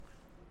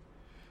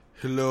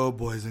Hello,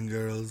 boys and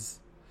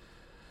girls.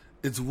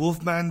 It's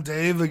Wolfman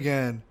Dave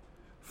again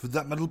for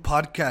That Metal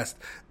Podcast,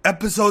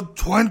 episode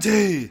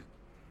 20.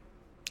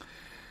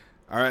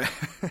 All right.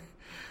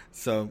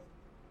 So,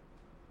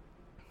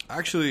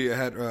 actually, I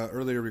had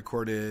earlier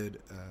recorded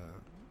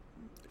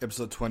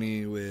episode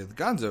 20 with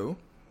Gonzo,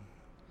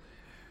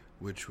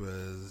 which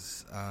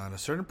was on a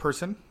certain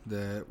person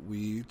that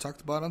we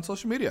talked about on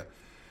social media.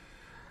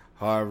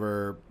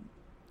 However,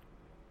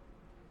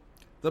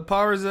 the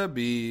powers that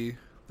be,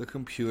 the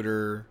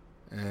computer,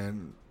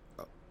 and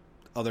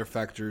other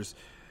factors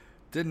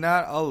did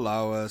not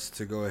allow us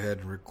to go ahead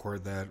and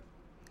record that.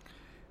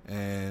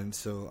 And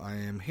so I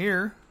am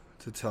here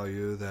to tell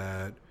you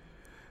that,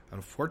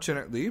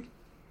 unfortunately,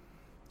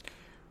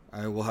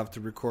 I will have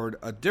to record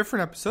a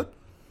different episode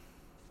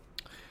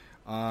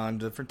on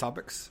different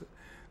topics.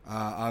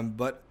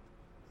 But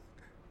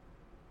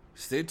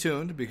stay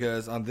tuned,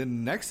 because on the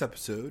next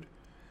episode,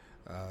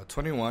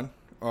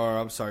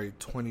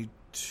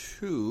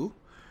 22,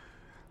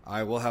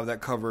 I will have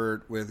that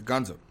covered with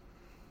Gonzo.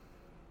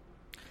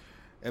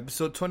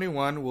 Episode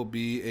 21 will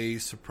be a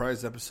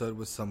surprise episode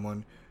with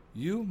someone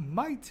you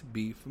might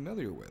be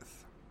familiar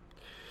with.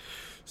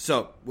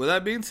 So, with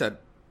that being said,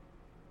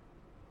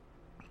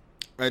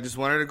 I just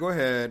wanted to go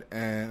ahead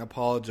and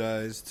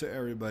apologize to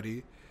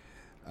everybody.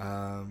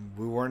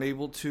 We weren't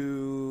able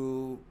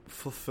to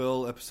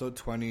fulfill episode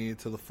 20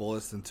 to the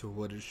fullest and to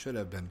what it should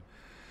have been.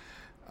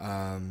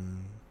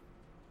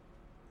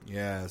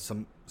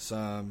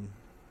 Some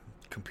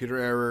computer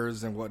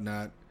errors and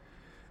whatnot.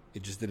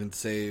 It just didn't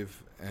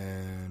save,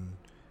 and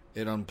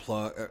it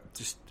unplugged.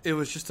 It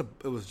was just a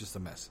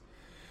mess.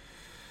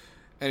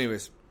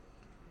 Anyways,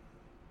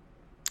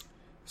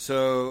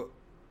 so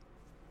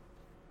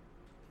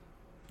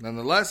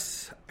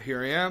nonetheless,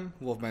 here I am,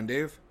 Wolfman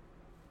Dave.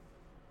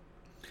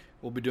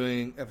 We'll be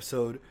doing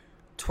episode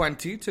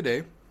 20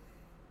 today,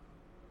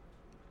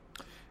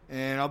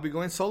 and I'll be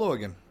going solo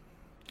again.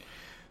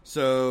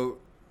 So,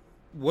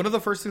 one of the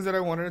first things that I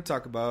wanted to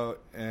talk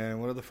about,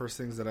 and one of the first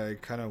things that I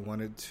kind of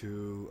wanted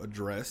to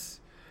address,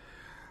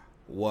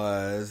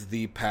 was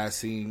the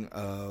passing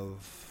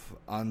of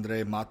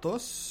Andre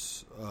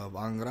Matos of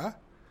Angra.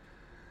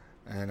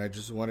 And I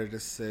just wanted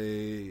to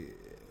say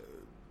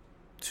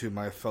to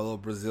my fellow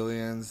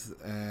Brazilians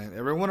and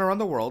everyone around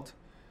the world,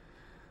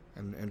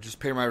 and just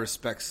pay my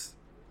respects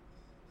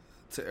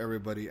to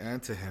everybody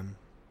and to him,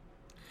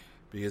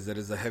 because that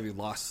is a heavy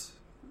loss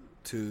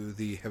to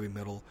the heavy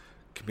metal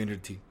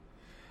community.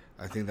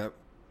 I think that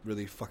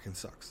really fucking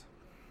sucks.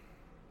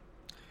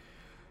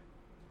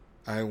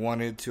 I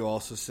wanted to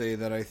also say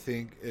that I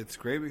think it's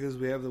great because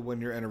we have the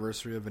 1 year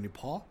anniversary of Vinnie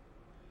Paul.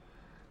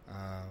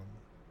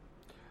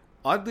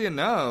 Oddly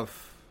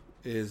enough,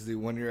 is the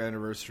 1 year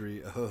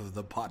anniversary of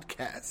the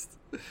podcast.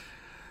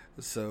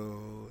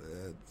 So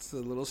it's a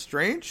little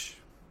strange.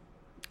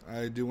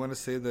 I do want to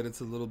say that it's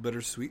a little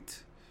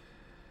bittersweet,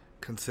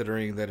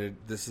 considering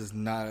that this is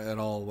not at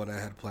all what I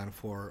had planned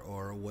for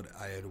or what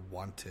I had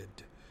wanted.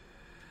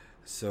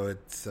 So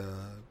it's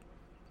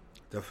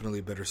definitely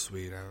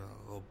bittersweet. I'm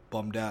a little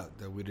bummed out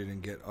that we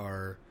didn't get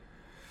our...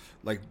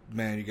 Like,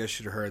 man, you guys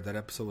should have heard. That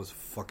episode was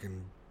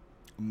fucking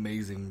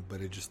amazing, but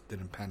it just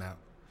didn't pan out.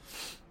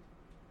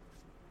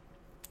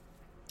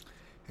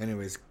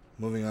 Anyways,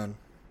 moving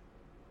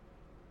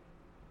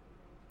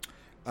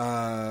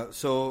on.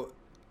 So,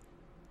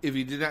 if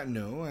you did not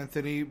know,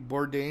 Anthony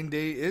Bourdain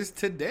Day is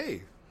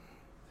today.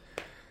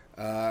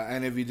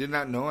 And if you did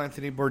not know,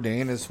 Anthony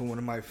Bourdain is one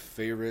of my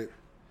favorite...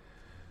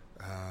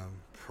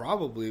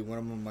 probably one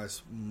of my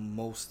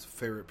most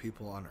favorite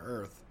people on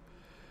earth.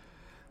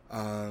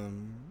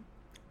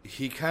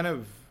 He kind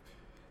of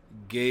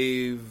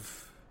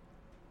gave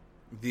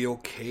the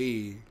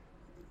okay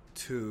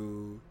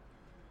to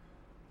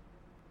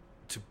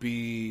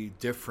be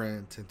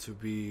different and to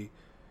be,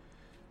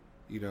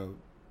 to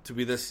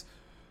be this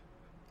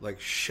like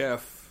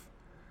chef,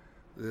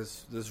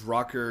 this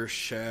rocker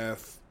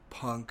chef,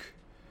 punk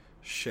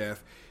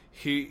chef.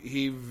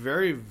 He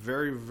very,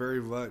 very, very,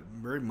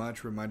 very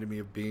much reminded me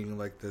of being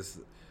like this.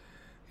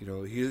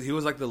 He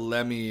was like the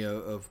Lemmy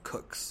of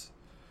cooks.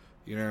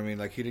 You know what I mean?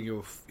 Like, he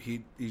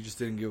just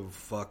didn't give a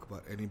fuck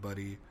about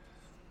anybody.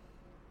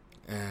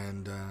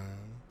 And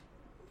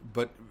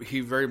but he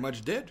very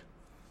much did.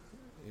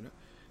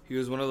 He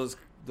was one of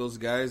those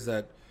guys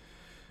that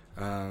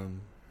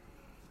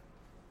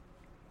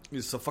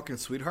he's a fucking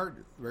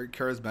sweetheart, very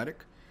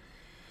charismatic.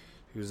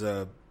 He was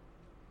a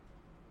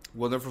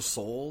wonderful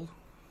soul.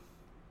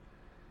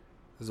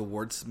 He's a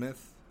wordsmith,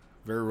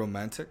 very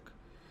romantic.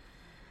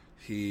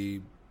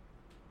 It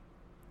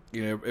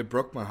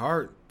broke my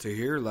heart to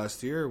hear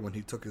last year when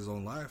he took his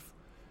own life.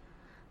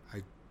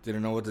 I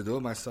didn't know what to do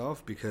with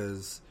myself,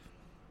 because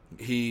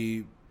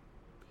he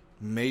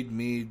kind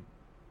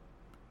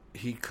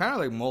of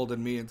like molded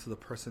me into the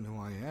person who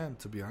I am,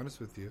 to be honest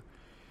with you.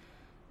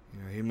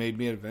 He made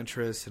me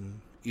adventurous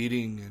and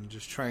eating and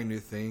just trying new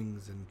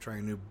things and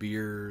trying new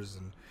beers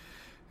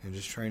and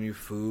just trying new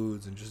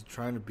foods and just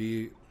trying to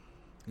be,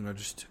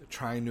 just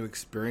trying new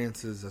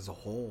experiences as a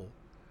whole.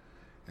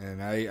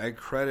 And I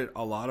credit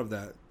a lot of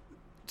that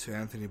to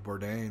Anthony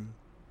Bourdain.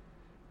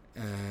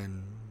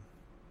 And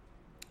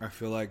I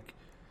feel like,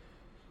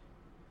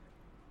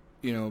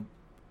 you know,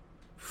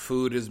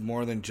 food is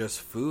more than just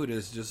food.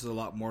 It's just a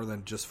lot more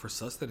than just for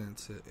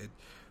sustenance.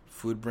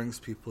 Food brings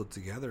people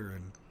together,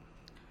 and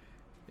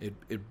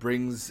it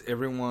brings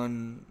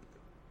everyone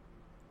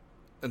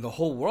in the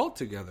whole world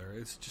together.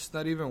 It's just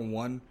not even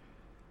one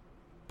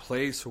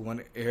place or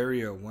one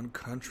area, one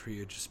country.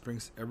 It just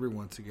brings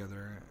everyone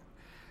together.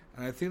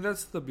 And I think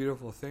that's the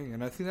beautiful thing.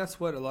 And I think that's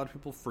what a lot of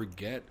people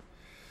forget,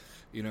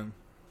 you know.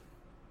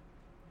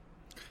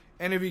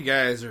 And if you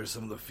guys are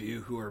some of the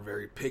few who are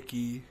very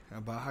picky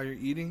about how you're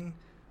eating,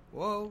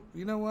 well,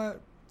 you know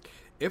what?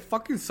 It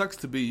fucking sucks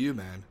to be you,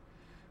 man.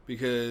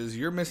 Because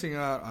you're missing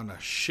out on a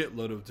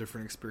shitload of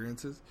different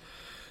experiences.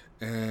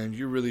 And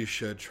you really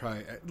should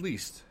at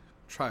least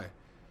try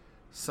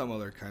some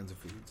other kinds of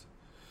foods.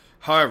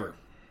 However,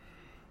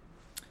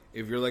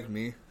 if you're like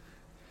me,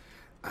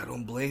 I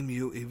don't blame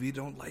you if you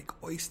don't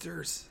like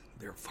oysters.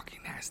 They're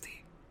fucking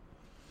nasty.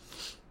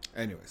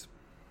 Anyways.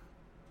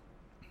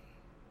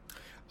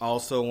 I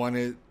also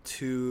wanted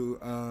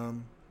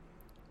to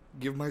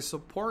give my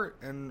support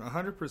and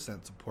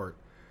 100% support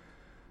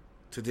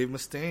to Dave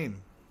Mustaine.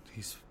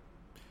 He's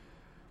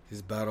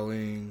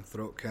battling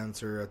throat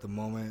cancer at the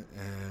moment,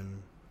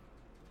 and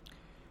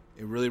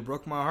it really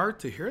broke my heart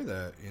to hear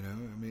that. You know,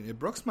 I mean, it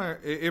breaks my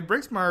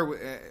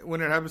heart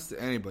when it happens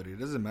to anybody. It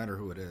doesn't matter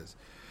who it is.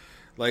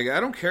 Like, I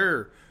don't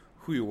care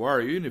who you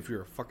are, even if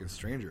you're a fucking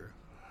stranger.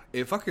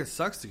 It fucking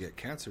sucks to get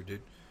cancer,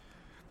 dude.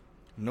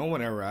 No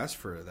one ever asked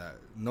for that.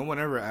 No one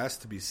ever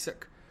asked to be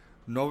sick.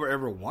 No one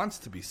ever wants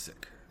to be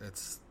sick.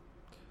 That's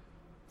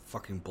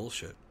fucking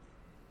bullshit.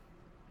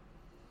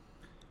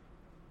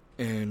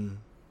 And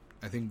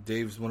I think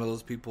Dave's one of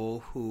those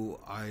people who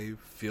I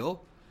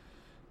feel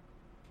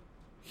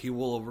he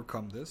will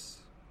overcome this.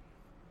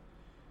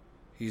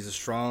 He's a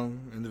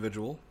strong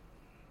individual,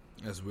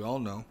 as we all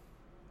know.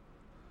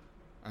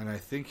 And I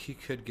think he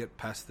could get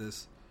past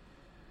this.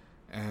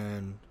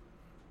 And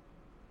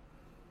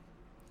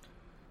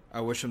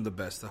I wish him the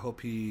best. I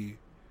hope he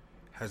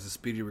has a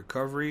speedy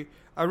recovery.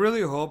 I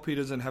really hope he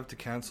doesn't have to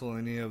cancel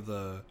any of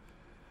the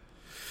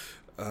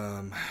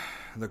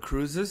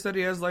cruises that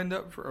he has lined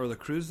up or the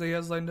cruise that he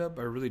has lined up.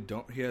 I really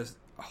don't. I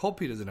hope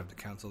he doesn't have to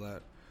cancel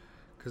that,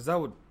 because that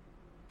would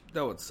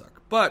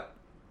suck. But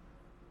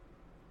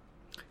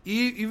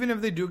even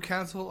if they do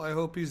cancel, I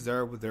hope he's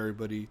there with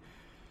everybody,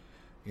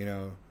 you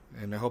know,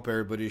 and I hope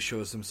everybody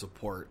shows him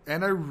support.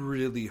 And I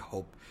really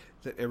hope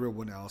that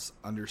everyone else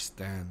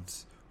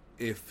understands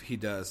if he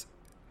does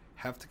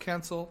have to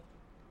cancel.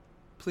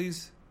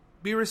 Please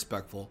be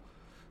respectful.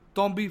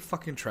 Don't be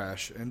fucking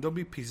trash, and don't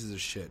be pieces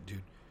of shit,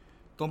 dude.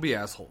 Don't be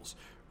assholes.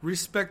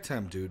 Respect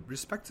him, dude.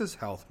 Respect his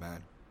health,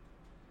 man.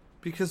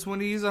 Because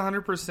when he's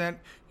 100%,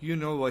 you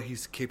know what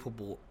he's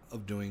capable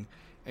of doing,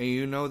 and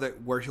you know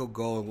that where he'll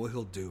go and what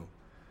he'll do.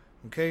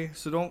 Okay?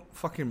 So don't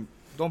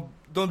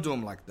do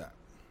him like that.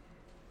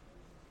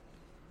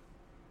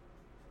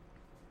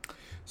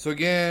 So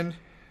again,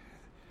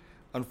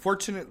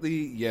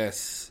 unfortunately,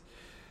 yes.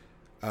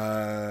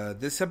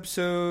 This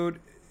episode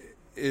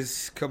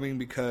is coming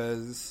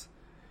because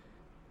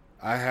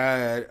I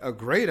had a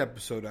great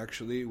episode,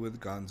 actually, with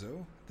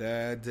Gonzo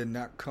that did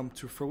not come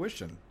to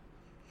fruition.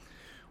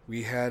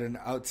 We had an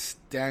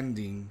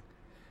outstanding...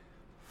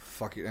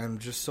 Fuck it, I'm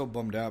just so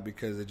bummed out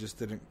because it just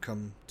didn't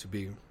come to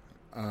be.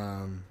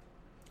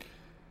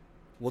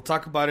 We'll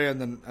talk about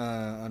it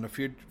on a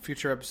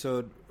future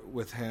episode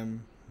with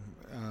him.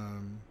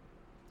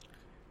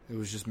 It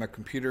was just my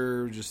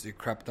computer, it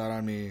crapped out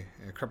on me.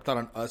 It crapped out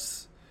on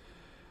us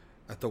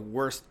at the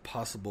worst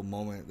possible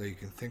moment that you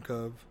can think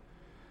of.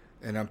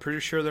 And I'm pretty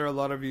sure there are a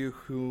lot of you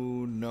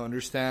who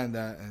understand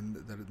that and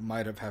that it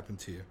might have happened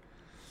to you.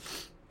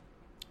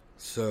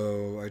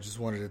 So I just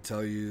wanted to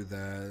tell you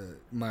that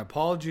my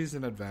apologies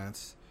in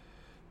advance,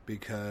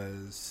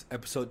 because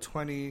episode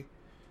 20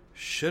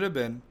 should have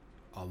been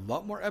a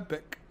lot more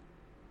epic.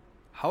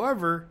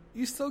 However,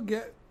 you still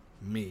get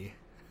me.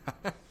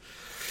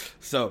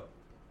 So,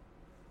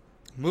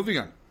 moving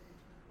on.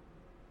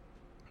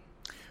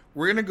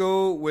 We're going to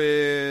go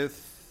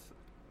with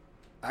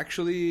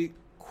actually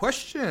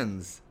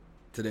questions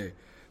today.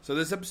 So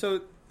this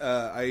episode,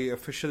 I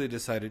officially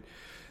decided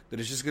that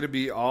it's just going to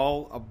be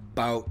all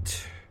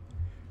about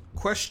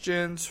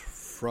questions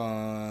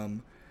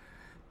from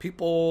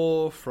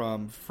people,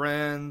 from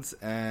friends,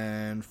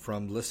 and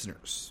from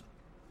listeners.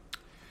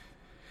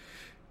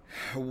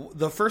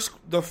 The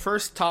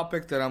first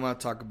topic that I'm going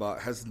to talk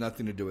about has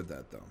nothing to do with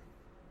that, though.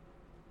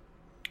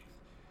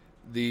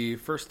 The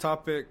first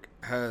topic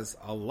has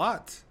a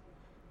lot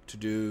to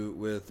do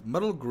with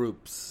metal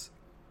groups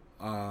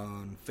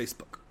on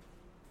Facebook.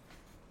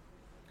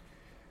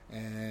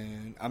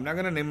 And I'm not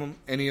going to name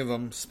any of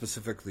them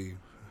specifically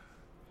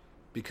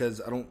because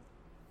I don't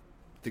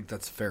think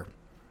that's fair.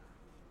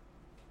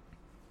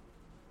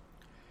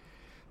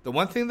 The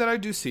one thing that I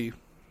do see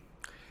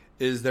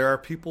is there are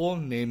people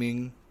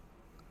naming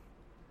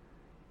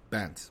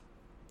bands.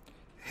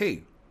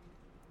 Hey,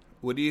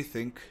 what do you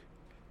think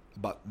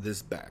about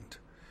this band?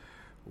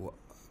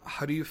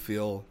 How do you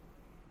feel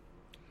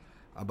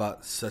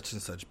about such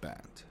and such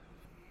band?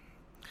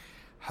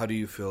 How do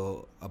you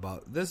feel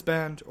about this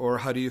band? Or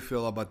how do you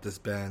feel about this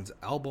band's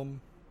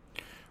album?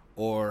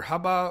 Or how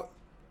about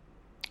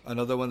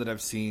another one that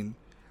I've seen?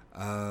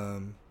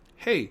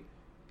 Hey,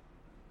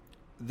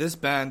 this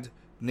band,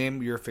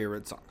 name your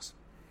favorite songs.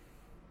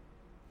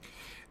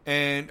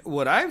 And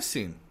what I've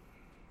seen,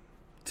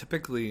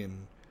 typically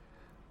in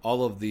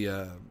all of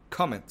the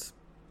comments,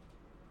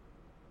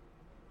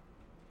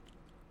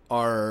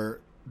 are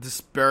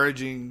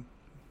disparaging,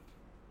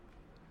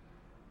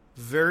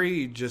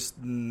 very just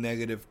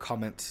negative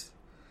comments.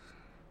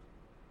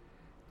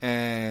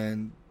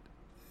 And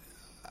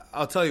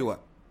I'll tell you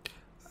what,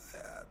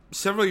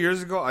 several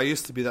years ago, I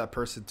used to be that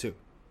person too.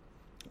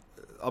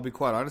 I'll be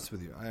quite honest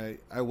with you.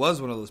 I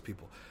was one of those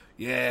people.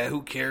 Yeah,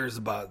 who cares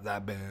about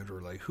that band?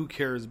 Or like, who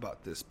cares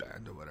about this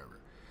band or whatever.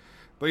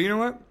 But you know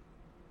what?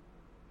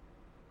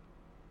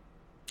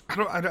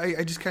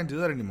 I just can't do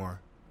that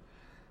anymore.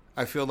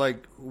 I feel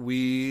like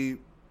who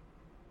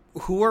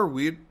are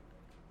we?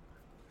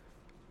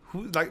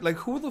 Who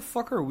the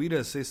fuck are we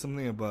to say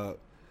something about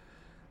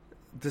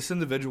this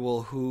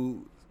individual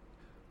who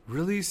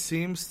really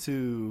seems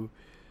to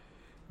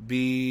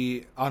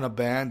be on a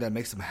band that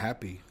makes him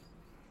happy?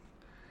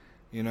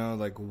 You know,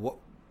 like what?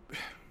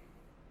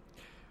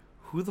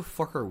 Who the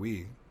fuck are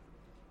we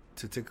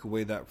to take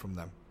away that from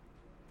them?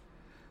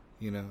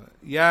 You know,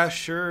 yeah,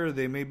 sure,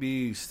 they may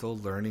be still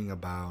learning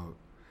about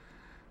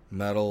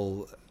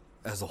metal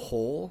as a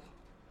whole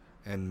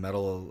and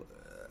metal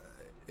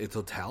in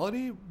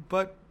totality,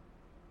 but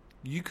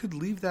you could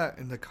leave that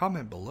in the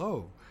comment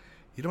below.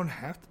 You don't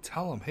have to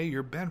tell them, hey,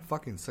 your band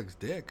fucking sucks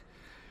dick.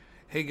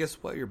 Hey, guess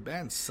what? Your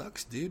band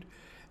sucks, dude.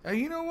 And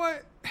you know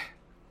what?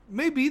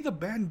 Maybe the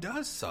band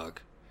does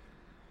suck.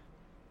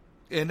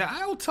 And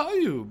I'll tell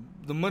you,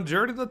 the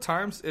majority of the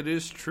times it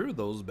is true.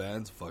 Those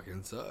bands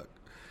fucking suck.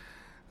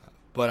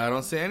 But I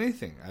don't say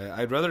anything.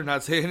 I'd rather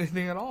not say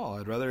anything at all.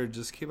 I'd rather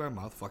just keep my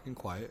mouth fucking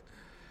quiet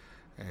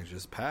and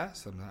just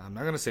pass. I'm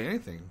not gonna say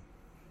anything.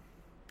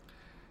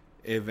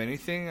 If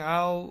anything,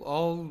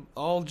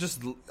 I'll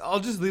just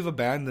leave a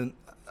band and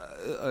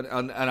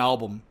an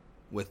album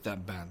with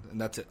that band,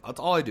 and that's it. That's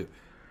all I do.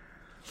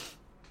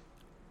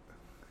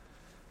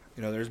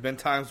 You know, there's been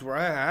times where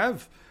I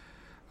have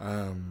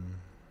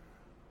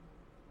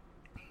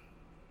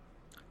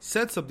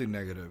said something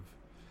negative,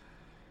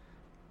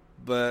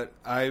 but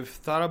I've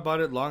thought about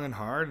it long and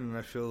hard, and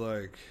I feel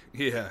like,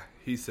 yeah,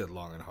 he said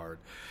long and hard,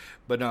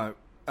 but no,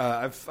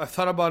 I've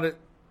thought about it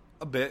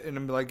a bit, and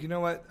I'm like, you know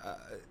what,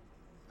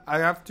 I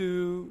have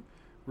to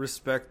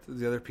respect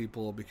the other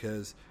people,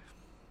 because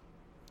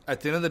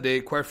at the end of the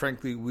day, quite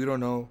frankly, we don't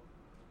know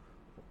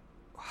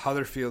how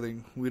they're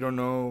feeling. We don't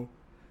know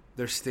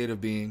their state of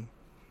being.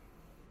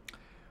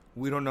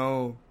 We don't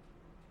know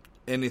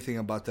anything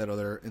about that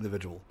other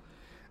individual.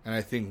 And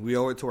I think we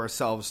owe it to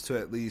ourselves to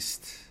at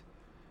least,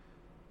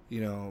 you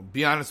know,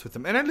 be honest with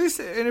them. And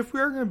if we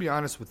are going to be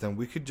honest with them,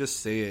 we could just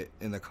say it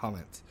in the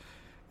comments.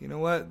 You know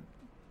what?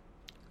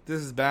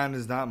 This band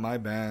is not my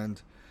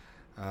band.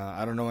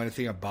 I don't know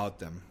anything about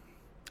them.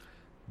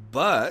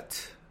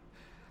 But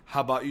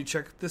how about you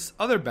check this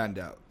other band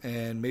out?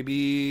 And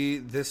maybe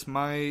this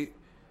might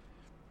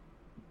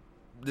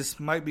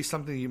be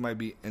something you might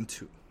be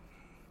into.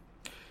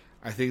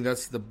 I think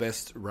that's the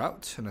best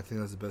route, and I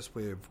think that's the best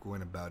way of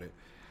going about it.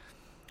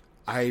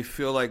 I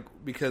feel like,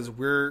 because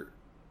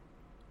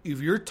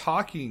if you're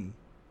talking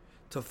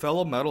to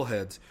fellow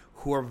metalheads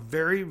who are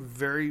very,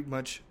 very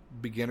much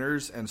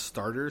beginners and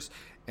starters,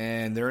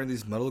 and they're in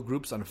these metal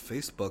groups on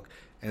Facebook,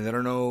 and they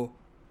don't know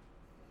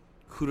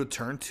who to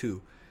turn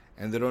to,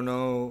 and they don't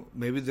know,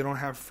 maybe they don't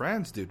have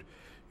friends, dude.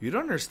 You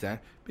don't understand,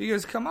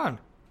 because come on,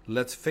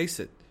 let's face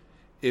it.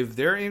 If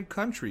they're in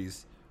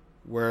countries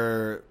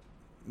where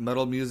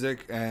metal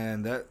music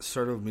and that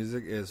sort of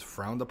music is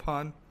frowned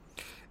upon,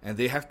 and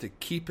they have to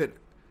keep it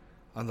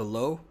on the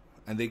low,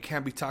 and they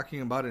can't be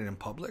talking about it in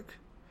public,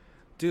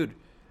 dude,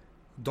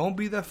 don't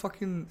be that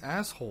fucking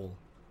asshole.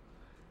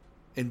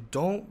 And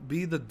don't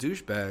be the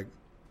douchebag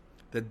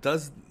that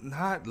does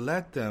not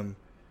let them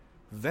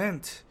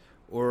vent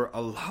or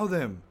allow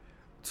them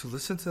to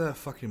listen to that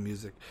fucking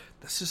music.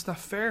 That's just not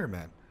fair,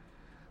 man.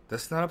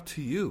 That's not up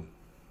to you.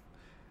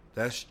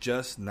 That's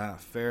just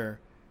not fair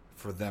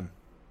for them.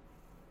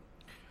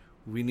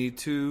 We need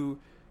to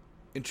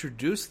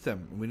introduce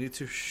them. We need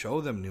to show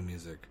them new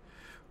music.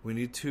 We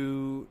need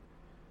to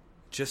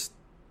just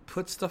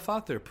put stuff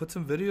out there. Put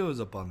some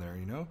videos up on there,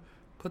 you know?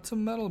 Put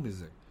some metal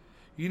music.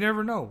 You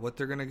never know what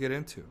they're going to get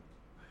into.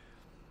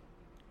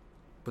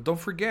 But don't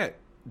forget,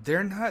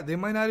 they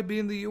might not be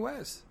in the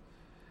US.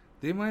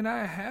 They might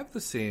not have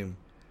the same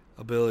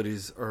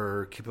abilities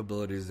or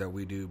capabilities that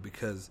we do,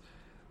 because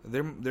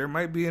there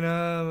might be in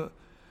a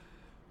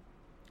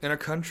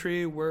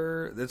country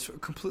where that's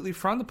completely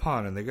frowned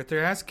upon, and they get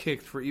their ass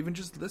kicked for even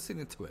just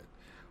listening to it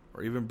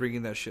or even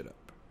bringing that shit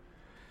up.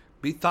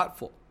 Be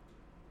thoughtful.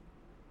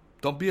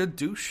 Don't be a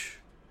douche.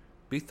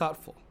 Be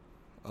thoughtful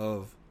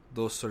of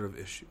those sort of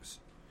issues.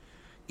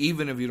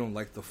 Even if you don't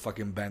like the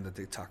fucking band that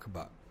they talk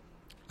about.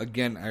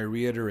 Again, I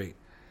reiterate,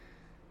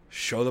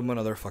 show them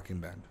another fucking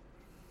band.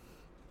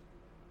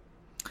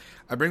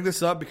 I bring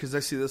this up because I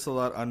see this a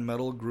lot on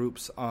metal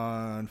groups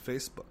on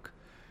Facebook.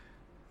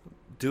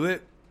 Do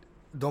it.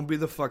 Don't be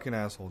the fucking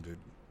asshole, dude.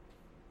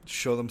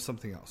 Show them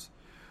something else.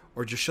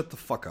 Or just shut the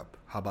fuck up.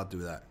 How about do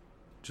that?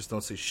 Just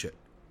don't say shit.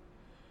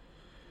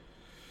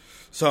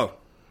 So,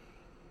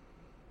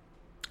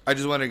 I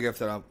just want to get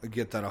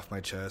that off my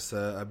chest.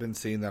 I've been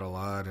seeing that a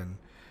lot, and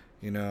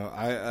you know,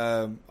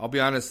 I'll be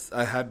honest.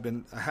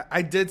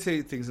 I did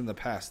say things in the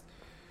past,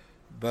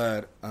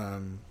 but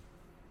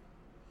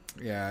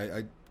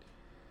yeah,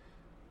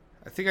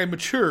 I think I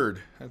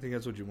matured. I think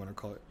that's what you want to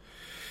call it.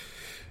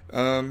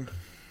 And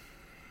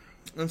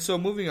so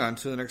moving on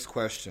to the next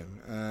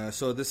question.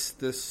 So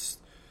this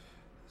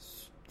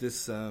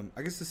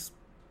I guess this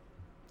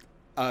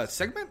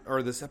segment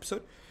or this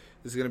episode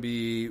is going to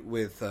be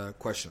with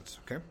questions.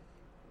 Okay.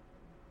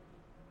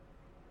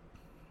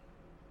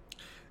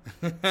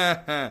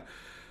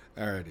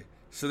 Alrighty.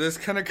 So this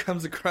kind of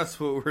comes across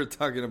what we were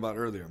talking about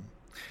earlier.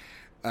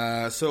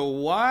 So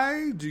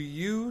why do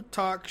you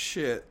talk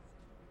shit?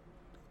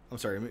 I'm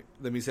sorry.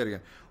 Let me say it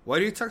again. Why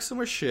do you talk so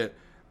much shit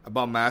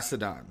about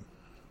Mastodon?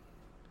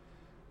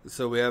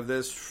 So we have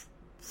this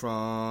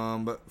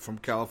from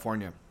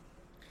California.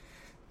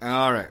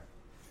 All right.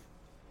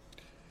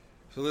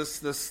 So let's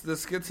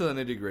get to the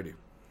nitty gritty.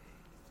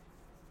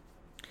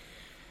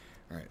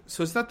 All right.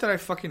 So it's not that I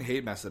fucking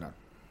hate Mastodon.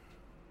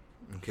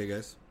 Okay,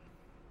 guys.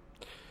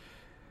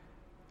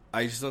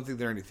 I just don't think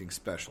they're anything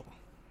special.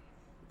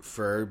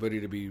 For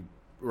everybody to be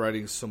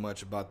writing so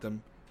much about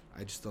them,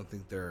 I just don't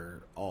think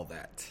they're all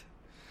that.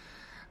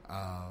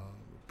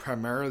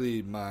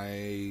 Primarily,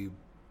 my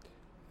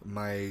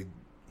I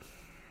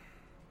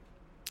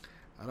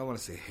don't want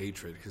to say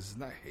hatred because it's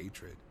not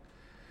hatred.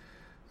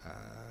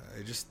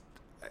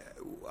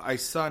 I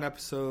saw an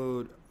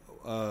episode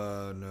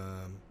on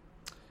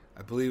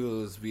I believe it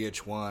was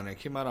VH1. It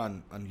came out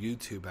on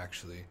YouTube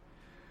actually.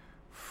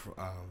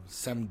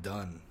 Sam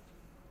Dunn,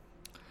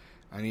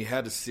 and he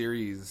had a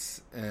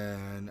series,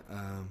 and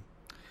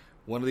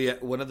one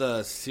of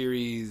the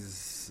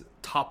series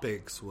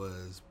topics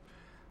was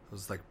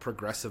like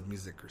progressive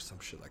music or some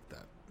shit like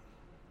that.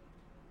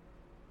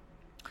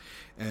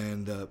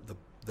 And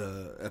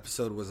the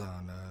episode was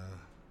on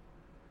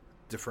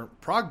different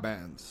prog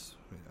bands,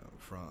 you know,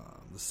 from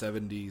the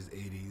 70s,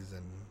 80s,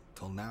 and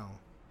till now.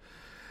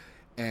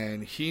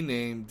 And he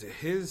named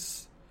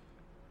his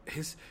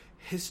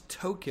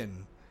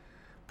token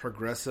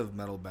progressive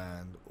metal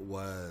band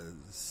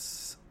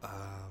was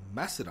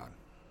Mastodon.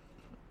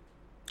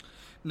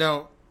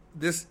 Now,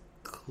 this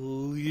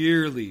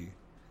clearly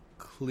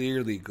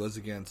goes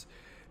against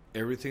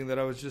everything that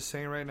I was just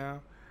saying right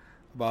now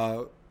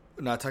about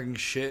not talking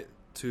shit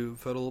to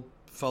fellow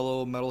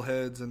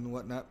metalheads and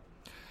whatnot.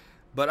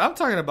 But I'm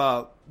talking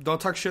about don't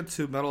talk shit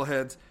to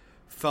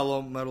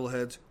fellow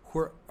metalheads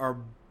who are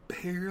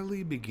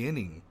barely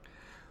beginning,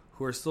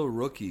 who are still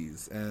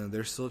rookies, and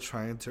they're still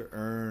trying to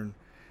earn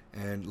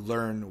and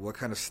learn what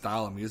kind of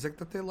style of music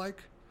that they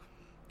like,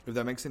 if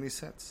that makes any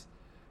sense.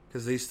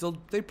 Because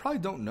they probably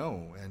don't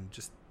know, and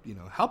just, you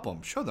know, help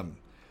them, show them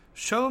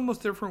a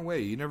different way.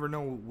 You never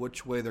know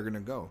which way they're going to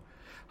go.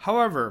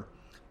 However,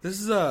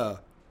 this is a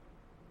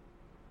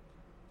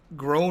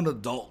grown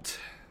adult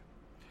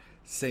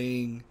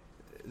saying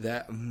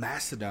that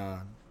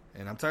Mastodon,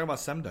 and I'm talking about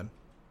Sam Dunn,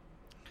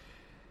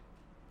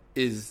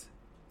 is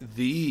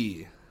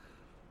the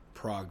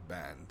prog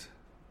band,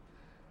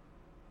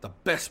 the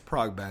best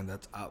prog band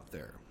that's out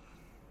there.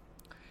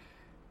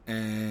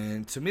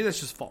 And to me, that's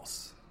just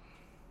false.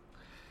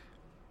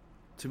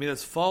 To me,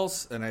 that's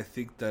false, and I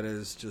think that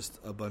is just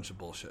a bunch of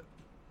bullshit.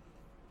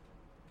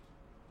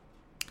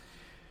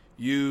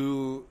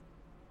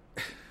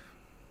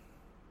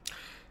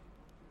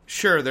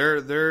 Sure,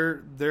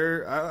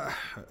 they're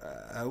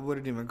I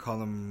wouldn't even call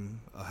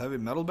them a heavy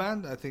metal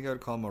band. I think I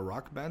would call them a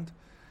rock band.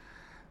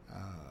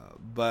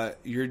 But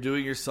you're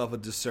doing yourself a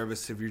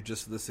disservice if you're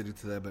just listening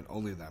to them and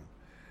only them.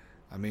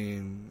 I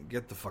mean,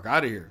 get the fuck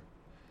out of here.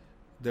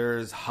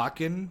 There's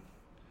Hawken.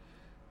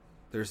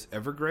 There's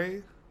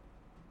Evergrey.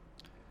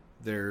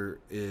 There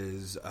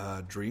is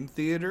Dream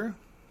Theater.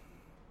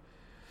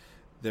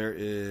 There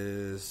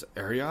is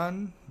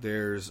Arion.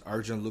 There's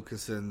Arjen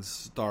Lucasen's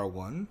Star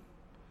One.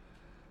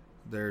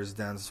 There's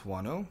Dan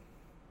Swano.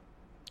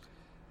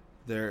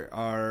 There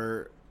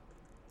are,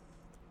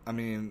 I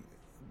mean,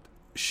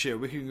 shit,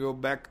 we can go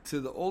back to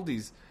the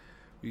oldies.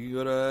 You can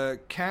go to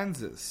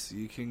Kansas.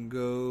 You can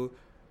go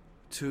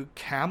to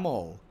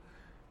Camel.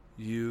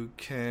 You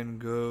can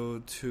go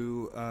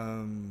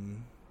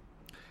to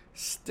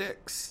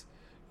Styx.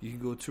 You can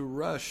go to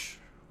Rush,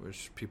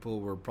 which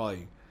people were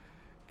probably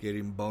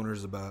getting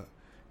boners about.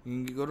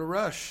 You can go to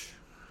Rush.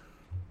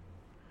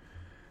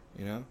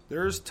 You know,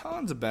 there's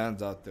tons of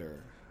bands out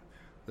there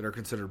that are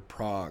considered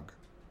prog.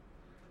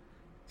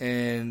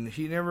 And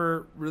he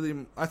never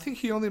really, I think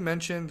he only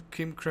mentioned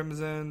King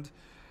Crimson,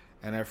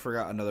 and I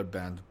forgot another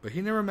band. But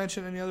he never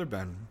mentioned any other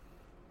band.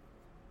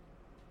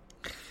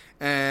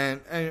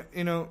 I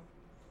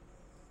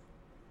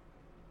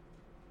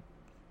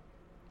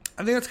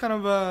think that's kind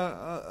of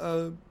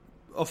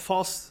a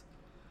false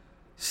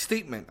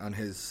statement on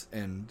his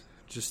end,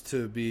 just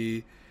to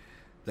be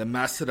that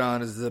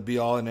Mastodon is the be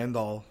all and end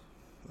all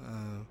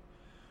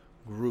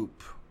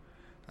group.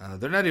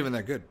 They're not even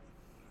that good,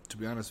 to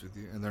be honest with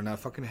you, and they're not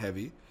fucking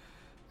heavy,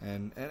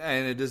 and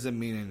it doesn't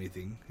mean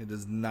anything. It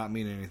does not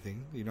mean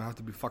anything. You don't have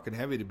to be fucking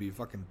heavy to be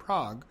fucking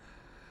prog.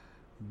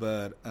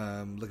 But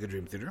look at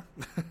Dream Theater.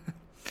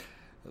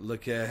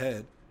 Look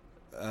ahead.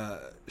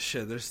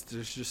 Shit, there's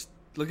just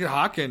look at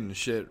Hawken and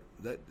shit.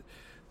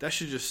 That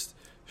should just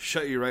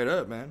shut you right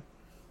up, man.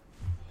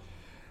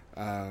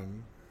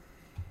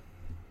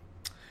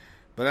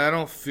 But I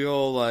don't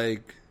feel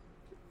like,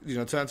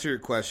 to answer your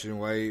question,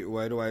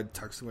 why do I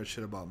talk so much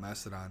shit about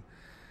Mastodon?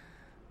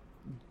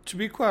 To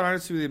be quite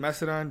honest with you,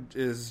 Mastodon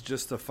is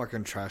just a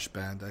fucking trash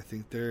band. I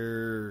think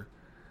they're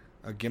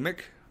a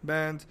gimmick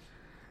band.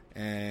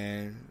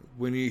 And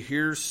when you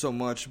hear so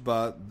much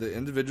about the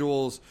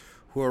individuals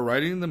who are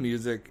writing the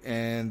music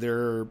and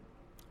they're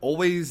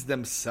always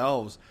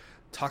themselves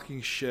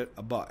talking shit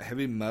about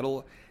heavy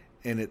metal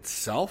in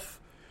itself,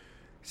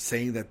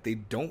 saying that they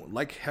don't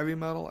like heavy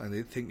metal and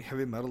they think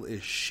heavy metal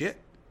is shit,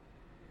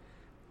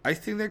 I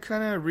think that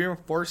kind of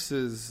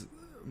reinforces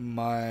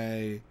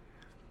my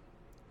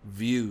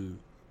view,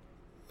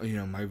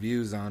 my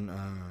views on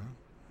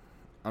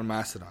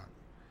Mastodon.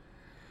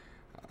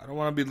 I don't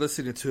want to be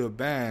listening to a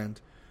band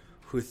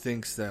who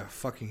thinks that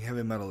fucking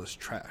heavy metal is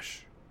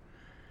trash.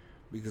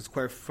 Because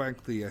quite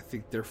frankly, I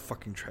think they're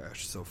fucking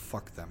trash, so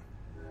fuck them.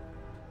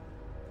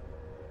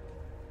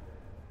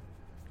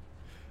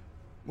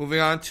 Moving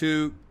on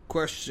to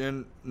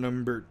question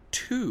number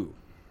 2.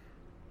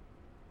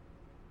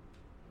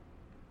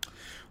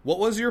 What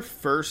was your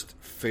first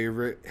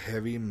favorite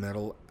heavy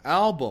metal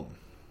album?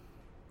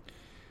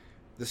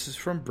 This is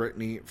from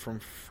Brittany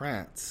from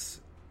France.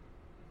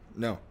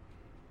 No.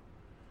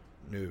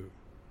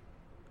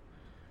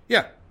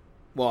 Yeah.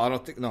 Well, I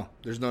don't think... No,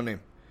 there's no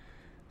name.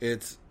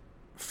 It's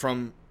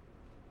from...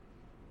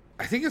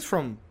 I think it's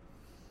from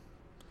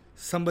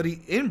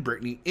somebody in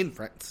Brittany in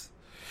France.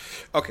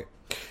 Okay.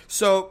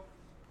 So...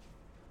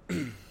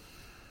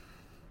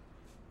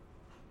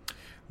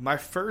 my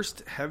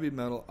first heavy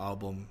metal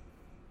album...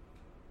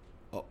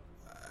 Oh,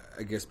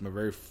 I guess my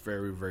very,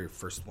 very, very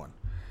first one.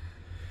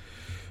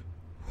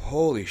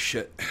 Holy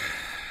shit.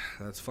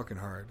 That's fucking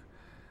hard.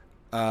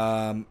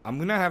 I'm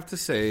gonna have to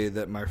say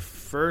that my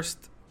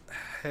first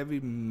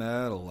heavy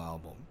metal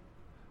album,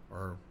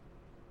 or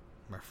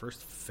my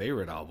first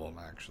favorite album,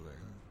 actually.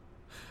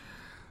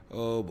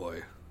 Oh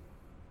boy,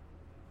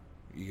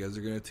 you guys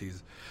are gonna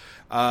tease.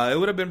 It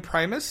would have been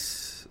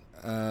Primus,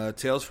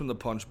 Tales from the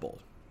Punch Bowl.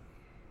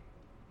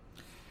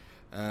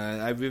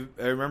 I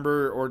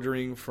remember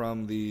ordering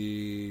from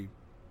the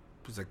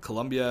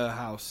Columbia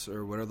House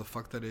or whatever the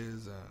fuck that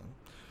is.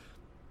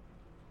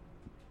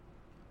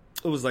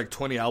 It was like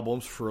 20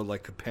 albums for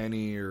like a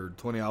penny or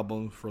 20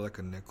 albums for like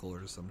a nickel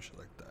or some shit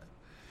like that.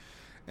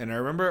 And I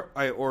remember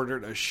I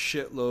ordered a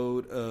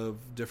shitload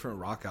of different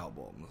rock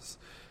albums.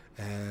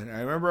 And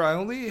I remember I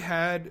only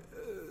had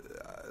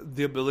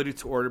the ability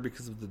to order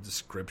because of the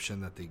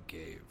description that they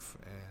gave.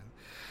 And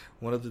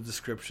one of the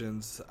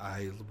descriptions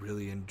I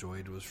really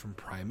enjoyed was from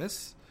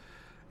Primus.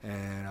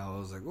 And I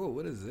was like, "Whoa,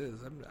 what is this?"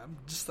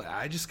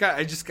 I just got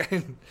it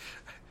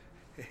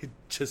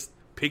just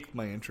piqued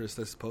my interest,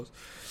 I suppose.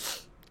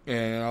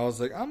 And I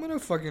was like, I'm going to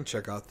fucking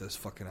check out this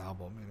fucking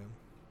album,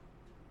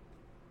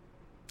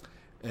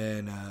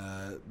 And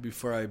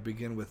before I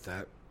begin with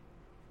that,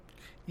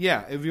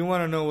 yeah, if you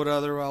want to know what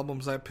other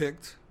albums I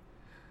picked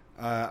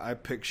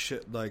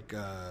shit like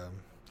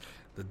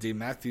the Dave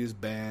Matthews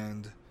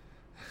Band,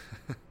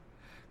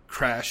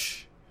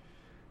 Crash.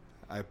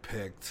 I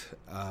picked,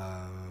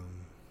 I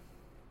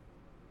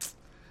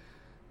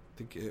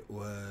think it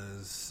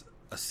was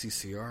a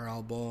CCR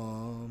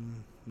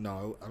album.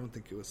 No, I don't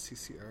think it was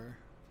CCR.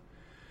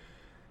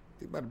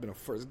 It might have been a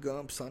Forrest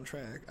Gump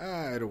soundtrack.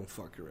 I don't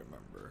fucking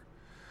remember.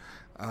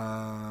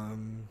 I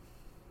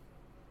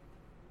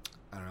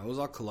don't know. It was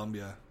all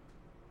Columbia.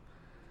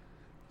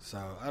 So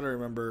I don't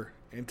remember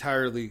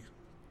entirely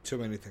too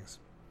many things.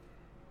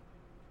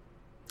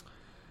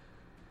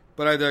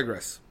 But I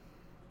digress.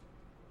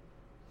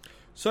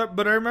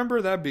 But I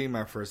remember that being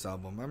my first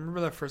album. I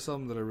remember that first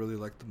album that I really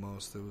liked the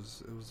most. It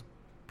was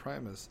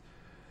Primus,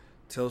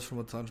 Tales from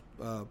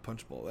a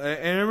Punch Bowl.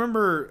 And I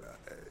remember...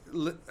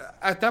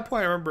 At that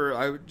point, I remember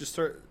I would just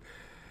start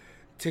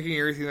taking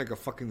everything like a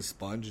fucking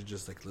sponge and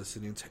just like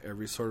listening to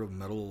every sort of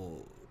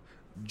metal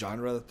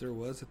genre that there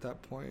was at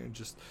that point and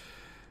just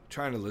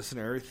trying to listen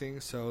to everything.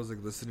 So I was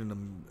like listening to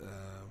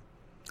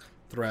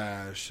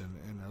thrash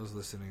and I was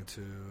listening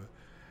to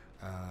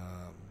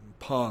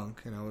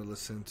punk, and I would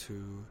listen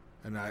to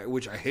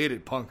which I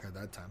hated punk at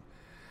that time.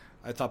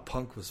 I thought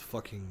punk was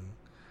fucking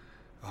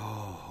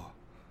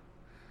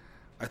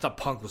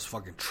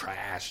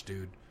trash,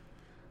 dude.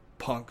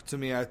 Punk to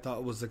me, I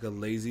thought was like a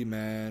lazy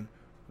man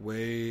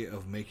way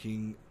of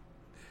making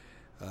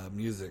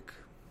music.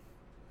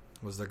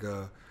 It was like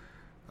a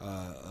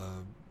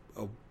a,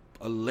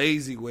 a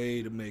lazy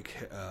way to make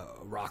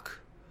rock.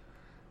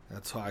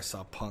 That's how I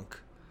saw punk.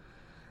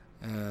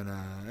 And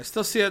I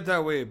still see it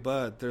that way,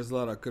 but there's a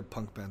lot of good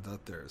punk bands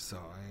out there, so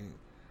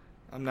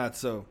I'm not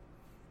so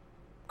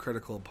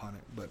critical upon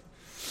it.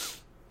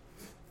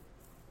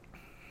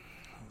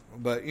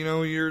 But you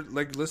know, you're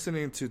like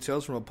listening to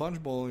Tales from a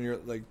Punch Bowl, and you're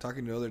like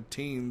talking to other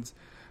teens.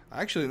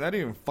 Actually, not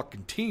even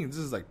fucking teens.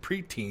 This is like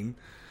preteen.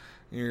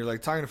 And you're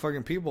like talking to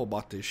fucking people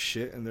about this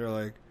shit, and they're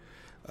like,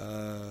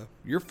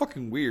 "You're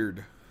fucking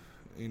weird,"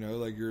 you know.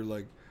 Like you're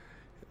like,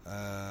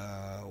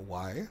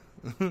 "Why?"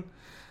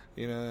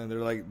 You know, and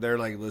they're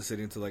like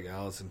listening to like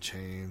Alice in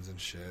Chains and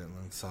shit,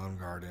 and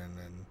Soundgarden,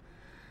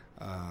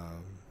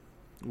 and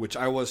which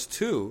I was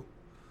too,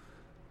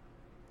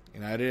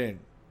 and I didn't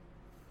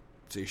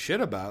say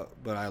shit about,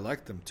 but I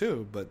liked them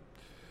too. But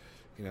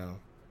you know,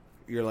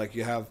 you're like,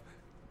 you have,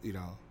 you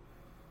know,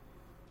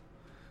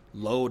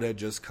 Load had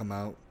just come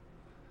out,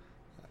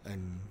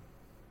 and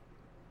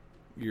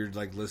you're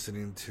like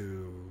listening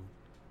to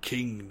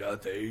King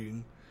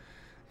Nothing,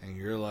 and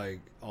you're like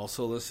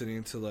also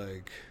listening to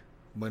like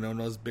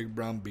Monona's Big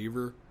Brown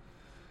Beaver,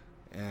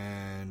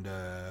 and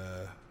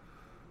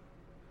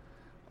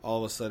all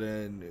of a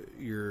sudden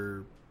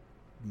you're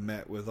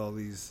met with all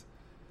these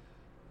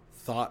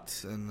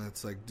thoughts, and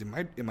it's like,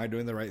 am I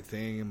doing the right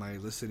thing? Am I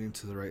listening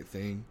to the right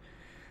thing?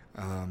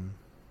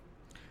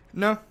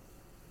 No,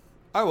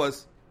 I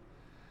was.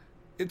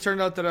 It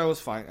turned out that I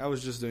was fine. I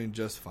was just doing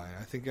just fine.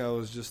 I think I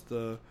was just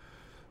the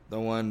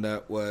one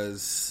that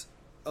was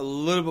a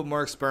little bit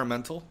more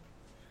experimental,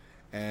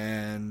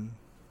 and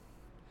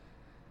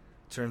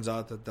turns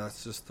out that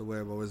that's just the way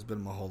I've always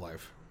been my whole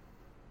life.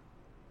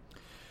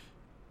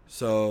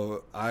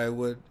 So I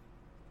would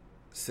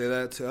say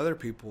that to other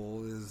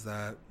people, is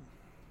that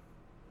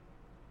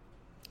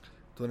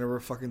don't ever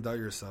fucking doubt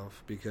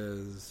yourself,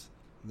 because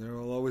there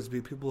will always be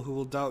people who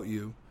will doubt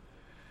you.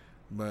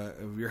 But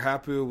if you're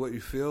happy with what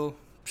you feel,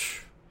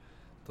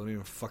 don't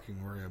even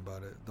fucking worry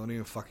about it. Don't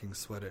even fucking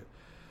sweat it.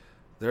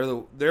 They're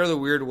the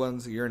weird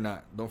ones. You're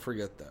not. Don't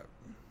forget that.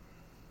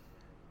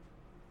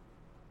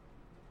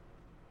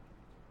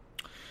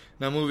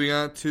 Now moving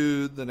on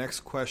to the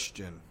next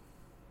question.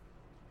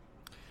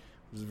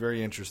 It was a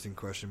very interesting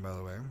question, by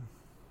the way.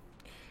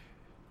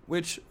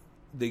 Which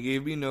they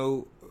gave me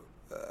no.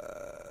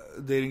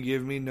 They didn't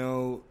give me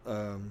no.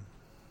 I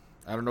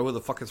don't know who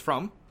the fuck it's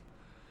from.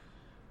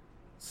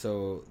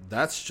 So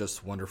that's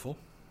just wonderful.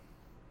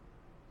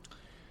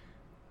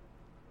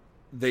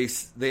 They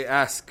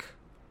ask,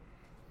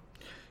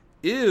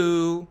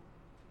 "Ew,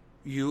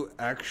 you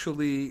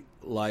actually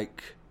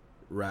like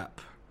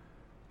rap?"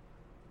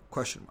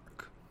 Question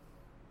mark.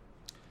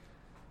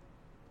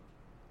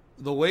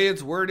 The way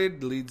it's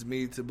worded leads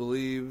me to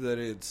believe that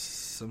it's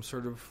some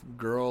sort of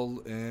girl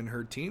in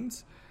her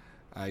teens.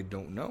 I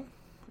don't know,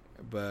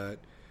 but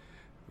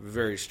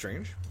very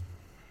strange.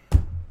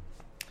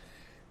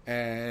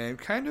 And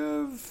kind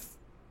of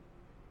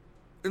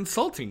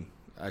insulting,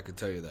 I could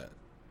tell you that.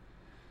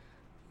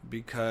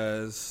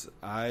 Because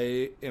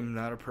I am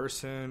not a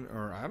person,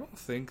 or I don't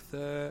think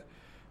that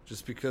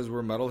just because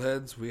we're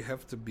metalheads, we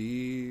have to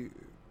be,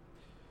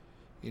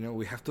 you know,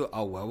 we have to a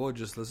huevo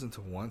just listen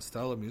to one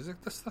style of music.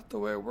 That's not the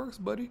way it works,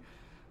 buddy.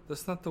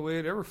 That's not the way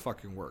it ever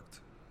fucking worked.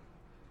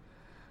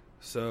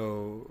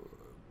 So,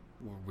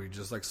 were we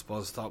just like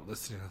supposed to stop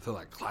listening to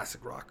like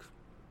classic rock?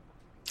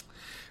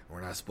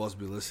 We're not supposed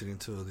to be listening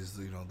to these,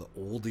 you know, the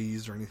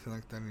oldies or anything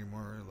like that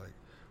anymore. Like,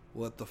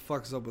 what the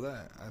fuck's up with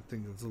that? I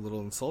think it's a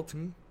little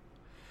insulting.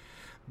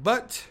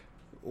 But,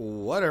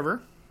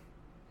 whatever.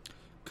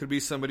 Could be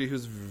somebody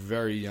who's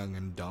very young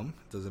and dumb.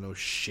 Doesn't know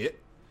shit.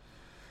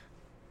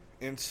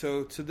 And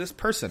so, to this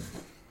person.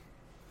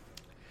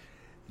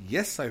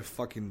 Yes, I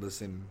fucking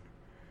listen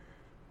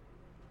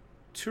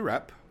to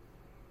rap.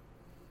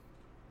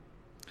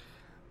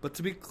 But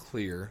to be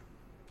clear,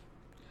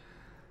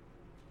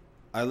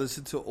 I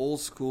listen to old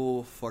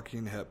school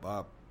fucking hip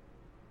hop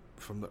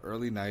from the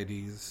early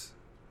 90s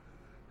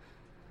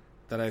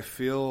that I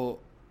feel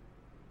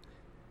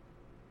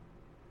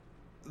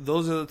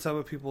those are the type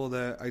of people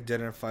that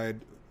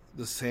identified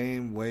the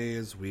same way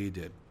as we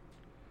did.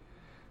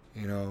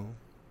 You know,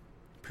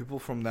 people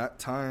from that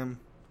time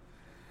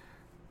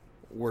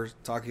were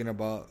talking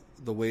about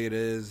the way it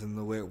is and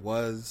the way it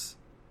was.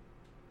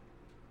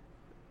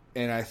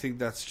 And I think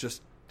that's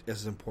just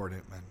as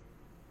important, man.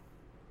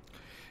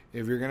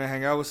 If you're going to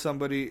hang out with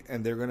somebody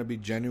and they're going to be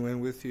genuine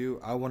with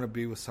you, I want to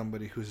be with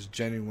somebody who's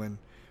genuine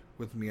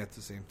with me at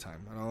the same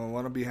time. I don't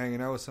want to be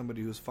hanging out with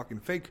somebody who's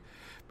fucking fake,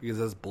 because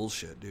that's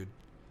bullshit, dude.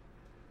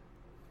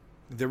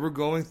 They were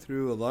going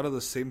through a lot of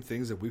the same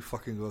things that we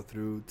fucking go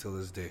through till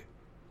this day.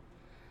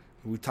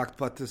 We talked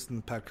about this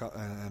in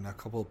a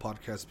couple of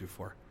podcasts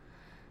before.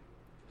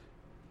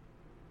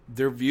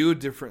 They're viewed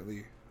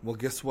differently. Well,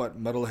 guess what?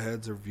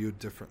 Metalheads are viewed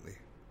differently.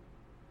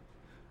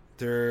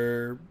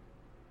 They're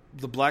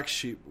the black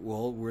sheep.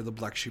 Well, we're the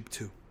black sheep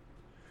too.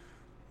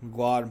 We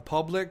go out in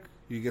public,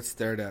 you get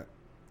stared at.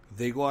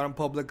 They go out in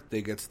public,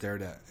 they get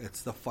stared at.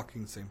 It's the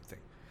fucking same thing.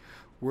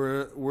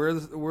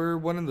 we're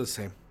one and the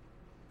same.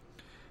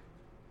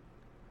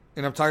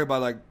 And I'm talking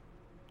about like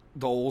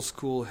the old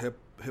school hip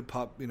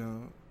hop,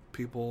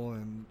 people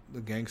and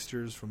the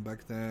gangsters from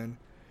back then,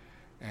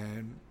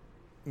 and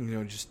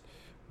just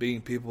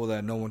being people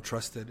that no one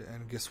trusted.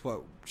 And guess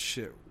what?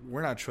 Shit,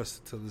 we're not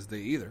trusted till this day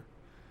either.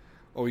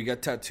 Or you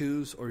got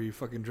tattoos, or you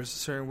fucking dress a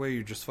certain way,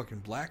 you're just fucking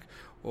black,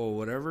 or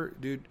whatever,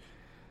 dude.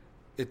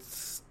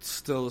 It's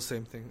still the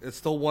same thing. It's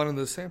still one and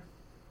the same.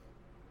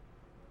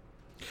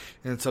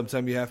 And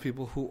sometimes you have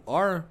people who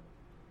are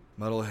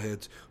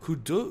metalheads who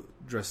do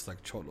dress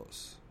like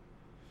cholos.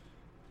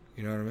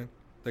 You know what I mean?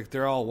 Like,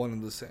 they're all one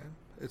and the same.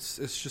 It's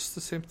just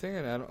the same thing,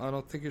 and I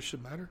don't think it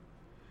should matter.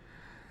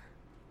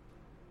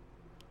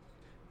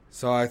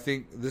 So I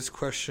think this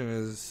question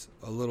is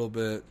a little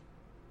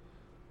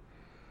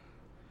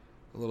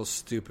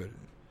stupid.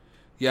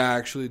 Yeah, I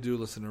actually do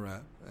listen to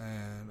rap,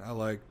 and I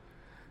like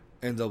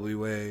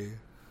NWA,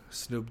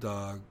 Snoop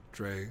Dogg,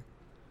 Dre,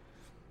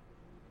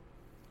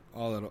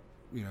 all that,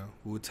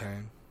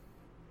 Wu-Tang,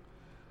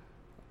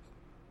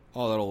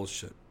 all that old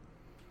shit.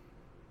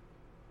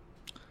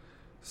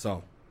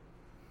 So,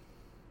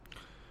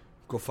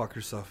 go fuck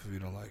yourself if you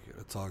don't like it.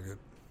 It's all good.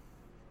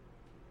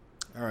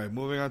 Alright,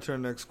 moving on to our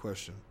next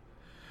question.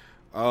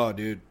 Oh,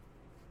 dude.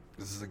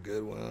 This is a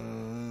good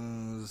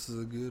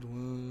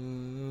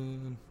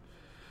one.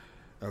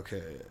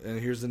 Okay, and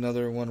here's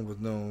another one with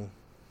no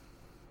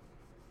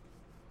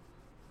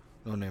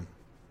name.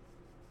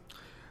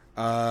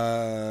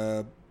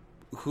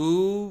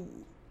 Who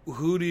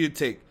do you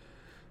take?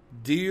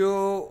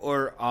 Dio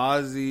or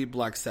Ozzy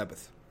Black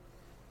Sabbath?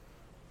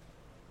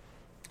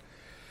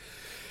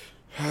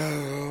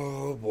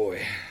 Oh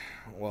boy.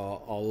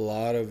 Well, a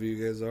lot of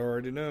you guys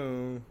already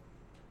know.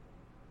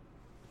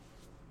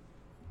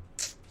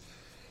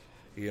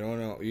 You don't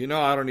know.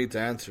 I don't need to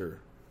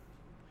answer,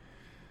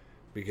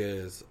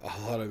 because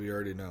a lot of you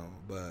already know,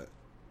 but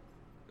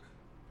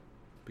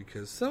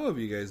because some of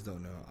you guys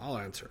don't know, I'll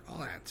answer,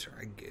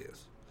 I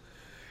guess.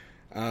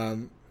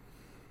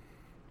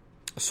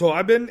 So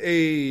I've been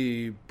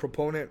a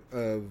proponent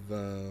of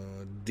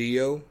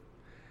Dio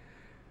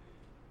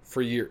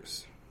for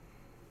years.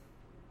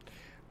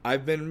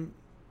 I've been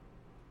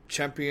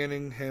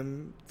championing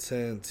him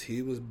since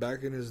he was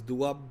back in his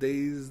doo-wop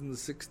days in the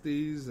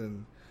 60s,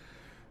 and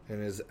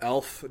his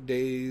Elf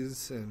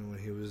days, and when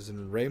he was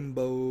in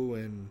Rainbow,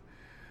 and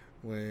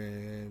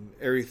when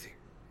everything.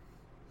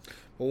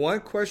 Well, one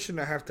question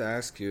I have to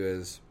ask you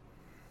is,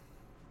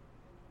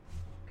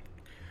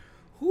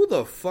 who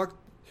the fuck,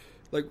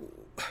 like,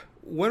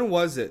 when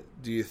was it,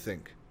 do you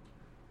think,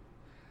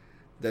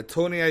 that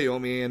Tony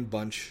Iommi and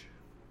Bunch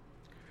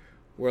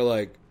were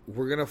like,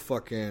 we're gonna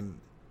fucking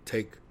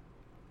take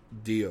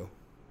Dio?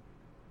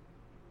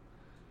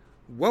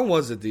 When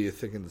was it, do you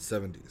think, in the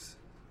 70s?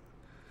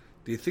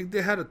 Do you think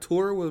they had a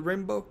tour with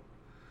Rainbow?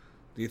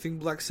 Do you think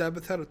Black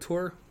Sabbath had a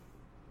tour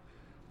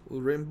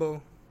with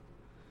Rainbow?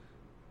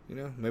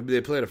 Maybe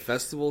they played a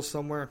festival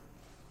somewhere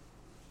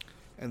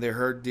and they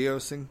heard Dio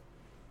sing,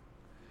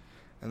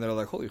 and they're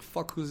like, holy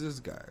fuck, who's this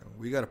guy?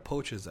 We gotta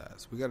poach his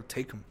ass. We gotta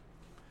take him.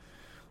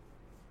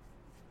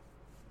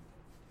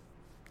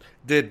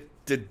 Did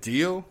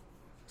Dio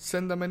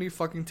send them any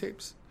fucking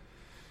tapes?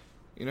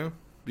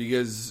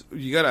 Because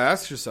you gotta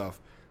ask yourself,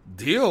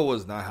 Dio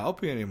was not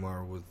happy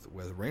anymore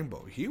with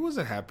Rainbow. He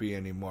wasn't happy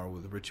anymore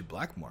with Richie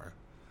Blackmore.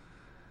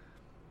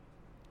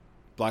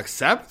 Black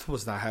Sabbath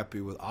was not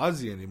happy with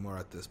Ozzy anymore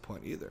at this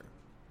point either.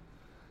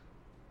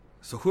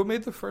 So who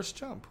made the first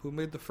jump? Who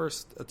made the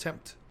first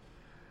attempt?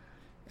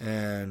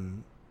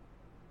 And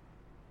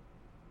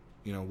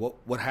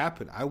what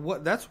happened?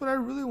 That's what I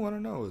really want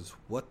to know, is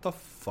what the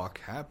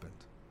fuck happened.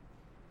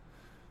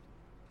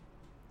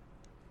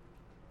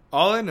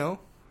 All I know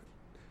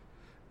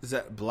is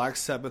that Black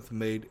Sabbath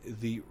made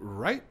the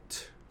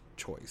right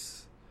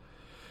choice,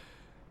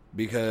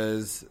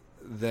 because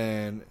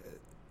then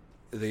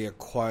they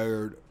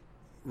acquired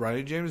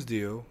Ronnie James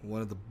Dio,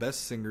 one of the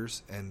best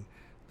singers in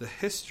the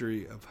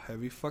history of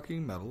heavy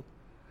fucking metal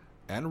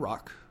and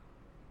rock,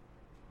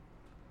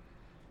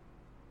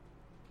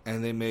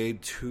 and they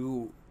made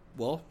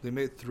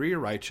three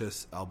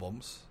righteous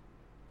albums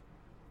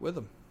with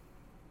him.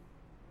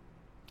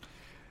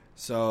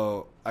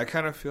 So I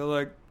kind of feel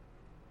like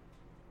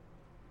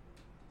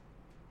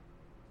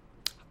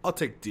I'll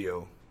take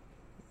Dio.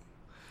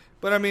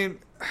 But I mean,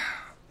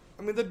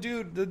 the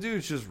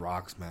dude just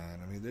rocks, man.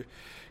 I mean,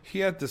 he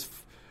had this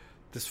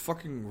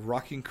fucking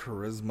rocking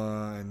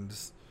charisma, and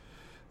this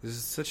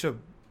is such a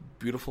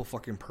beautiful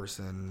fucking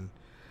person.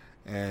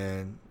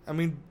 And I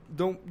mean,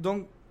 don't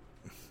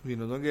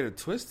get it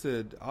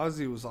twisted.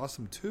 Ozzy was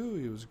awesome too.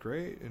 He was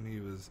great, and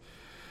he was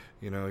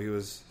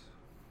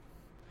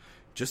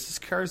just as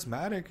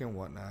charismatic and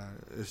whatnot.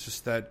 It's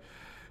just that,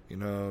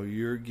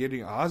 you're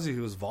getting Ozzy,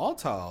 who's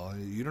volatile.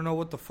 You don't know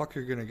what the fuck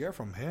you're gonna get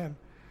from him,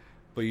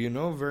 but you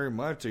know very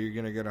much that you're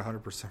gonna get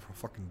 100% from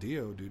fucking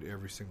Dio, dude,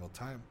 every single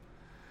time.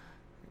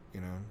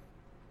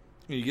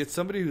 You get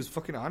somebody who's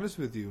fucking honest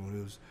with you,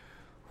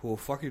 who will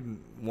fucking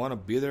want to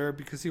be there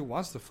because he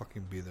wants to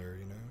fucking be there.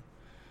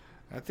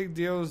 I think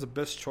Dio is the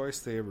best choice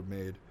they ever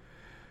made.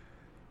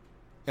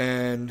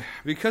 And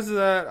because of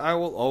that, I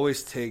will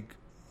always take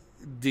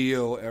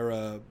Dio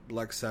era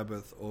Black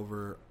Sabbath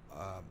over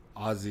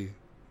Ozzy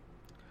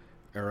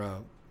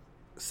era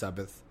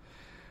Sabbath.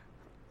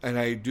 And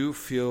I do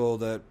feel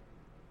that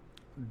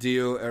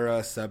Dio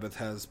era Sabbath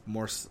has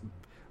more.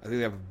 I think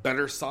they have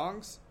better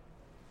songs.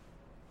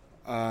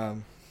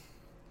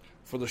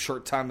 For the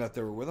short time that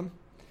they were with him.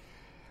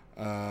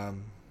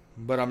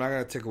 But I'm not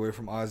going to take away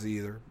from Ozzy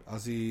either.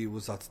 Ozzy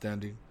was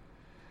outstanding.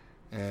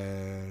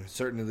 And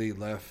certainly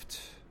left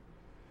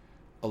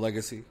a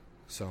legacy.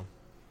 So,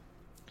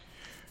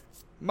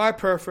 my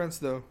preference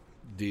though,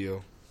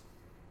 Dio.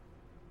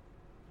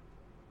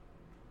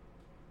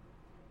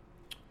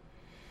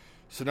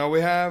 So now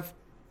we have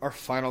our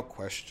final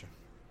question.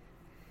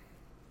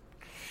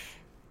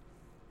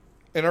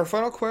 And our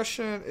final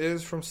question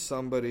is from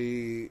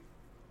somebody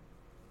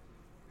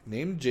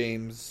named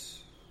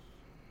James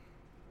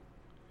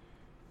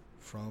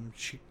from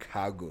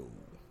Chicago.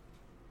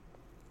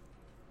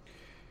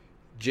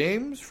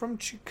 James from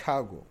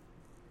Chicago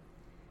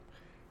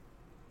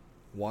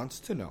wants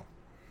to know,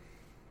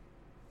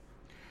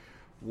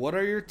 what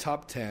are your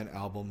top 10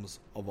 albums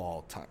of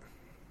all time?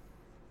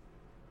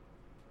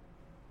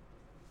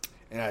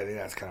 And I think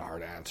that's kind of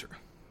hard to answer.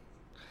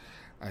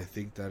 I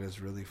think that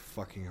is really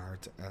fucking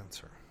hard to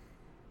answer.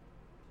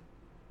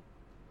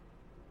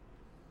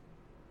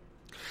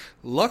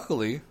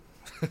 Luckily,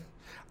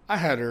 I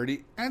had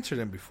already answered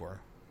him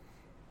before.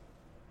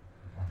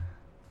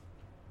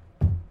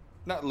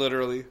 Not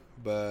literally,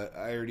 but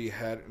I already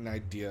had an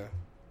idea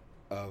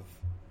of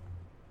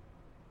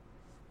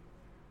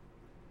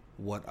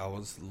what I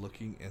was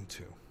looking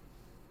into.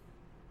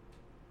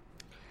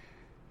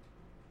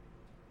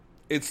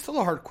 It's still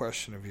a hard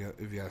question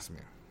if you ask me.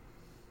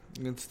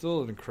 It's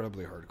still an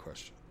incredibly hard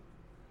question.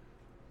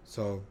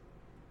 So,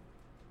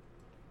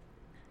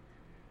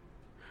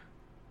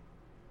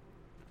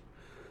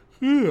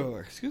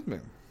 excuse me.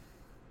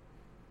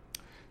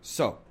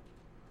 So,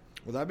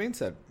 with that being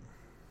said,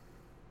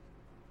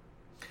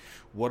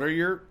 what are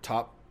your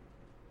top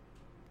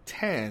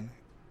 10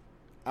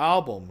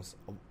 albums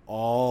of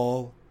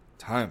all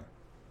time?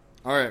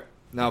 All right.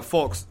 Now,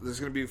 folks, there's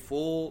going to be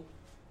full,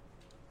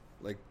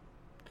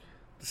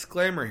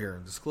 disclaimer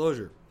here,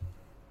 disclosure.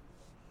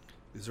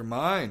 These are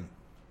mine.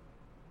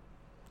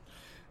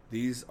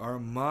 These are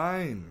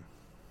mine.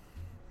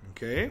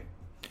 Okay?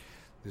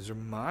 These are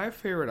my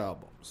favorite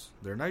albums.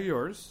 They're not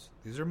yours.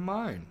 These are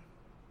mine.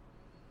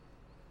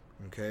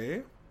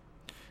 Okay?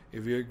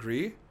 If you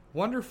agree,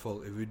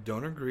 wonderful. If you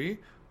don't agree,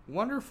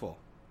 wonderful.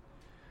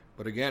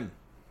 But again,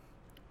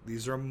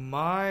 these are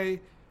my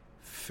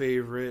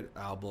favorite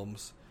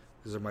albums.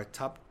 These are my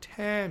top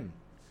 10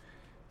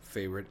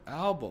 favorite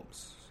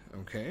albums.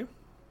 Okay?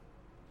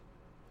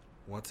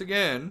 Once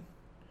again,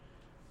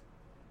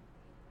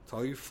 to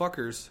all you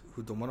fuckers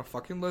who don't want to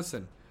fucking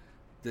listen,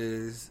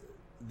 these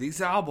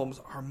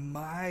albums are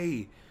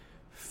my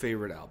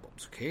favorite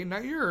albums. Okay?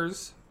 Not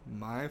yours.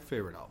 My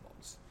favorite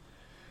albums.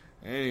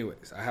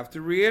 Anyways, I have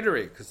to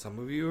reiterate, because some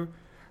of you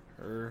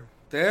are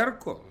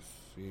tercos.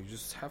 You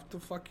just have to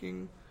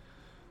fucking...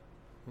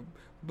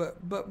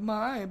 But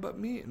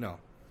me. No.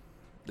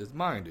 It's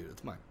mine, dude.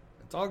 It's mine.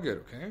 It's all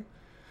good, okay?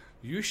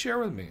 You share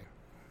with me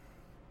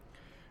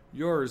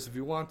yours if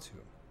you want to.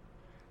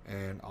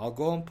 And I'll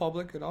go in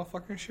public and I'll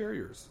fucking share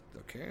yours.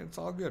 Okay? It's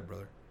all good,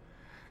 brother.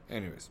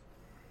 Anyways.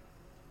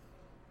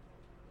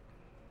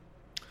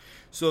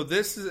 So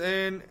this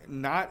is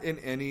not in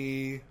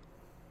any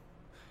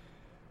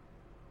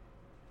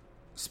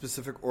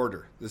specific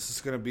order. This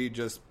is going to be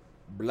just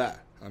blah.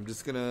 I'm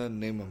just going to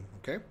name them,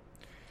 okay?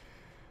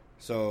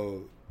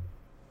 So,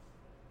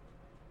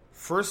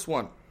 first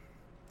one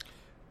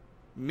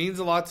means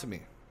a lot to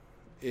me.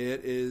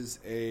 It is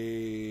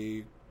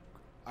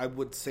I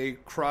would say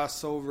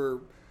crossover,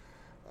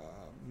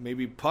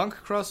 maybe punk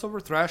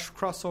crossover, thrash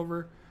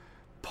crossover,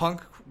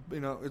 punk.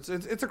 It's a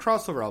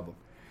crossover album,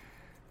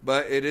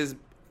 but it is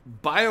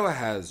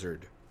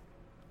Biohazard,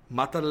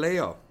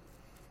 Mataleo,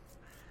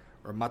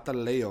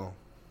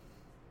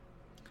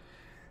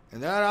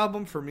 and that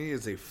album for me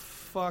is a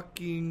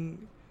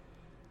fucking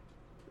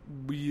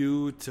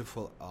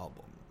beautiful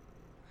album.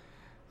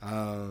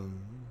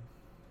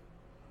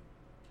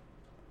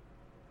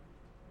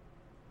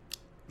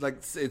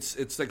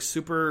 It's like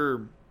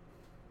super,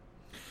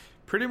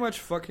 pretty much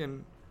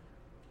fucking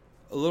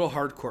a little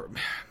hardcore,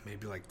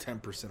 maybe like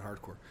 10%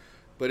 hardcore,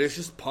 but it's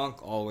just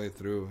punk all the way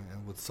through,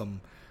 and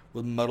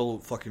with metal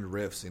fucking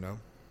riffs, And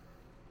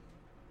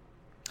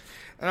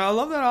I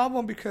love that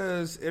album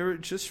because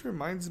it just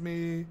reminds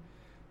me,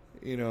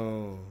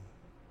 to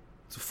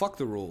fuck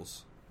the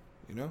rules,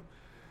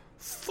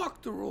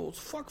 Fuck the rules.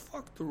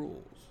 Fuck the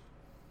rules.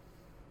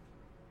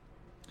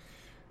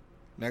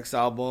 Next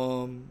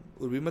album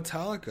would be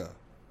Metallica.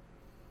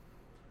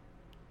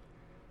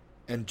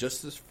 And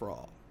Justice for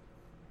All.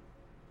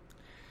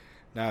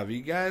 Now, if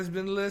you guys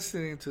been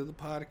listening to the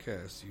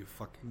podcast, you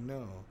fucking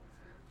know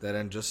that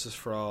And Justice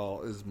for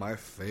All is my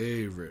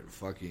favorite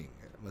fucking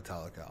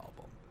Metallica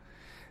album.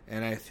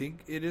 And I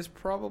think it is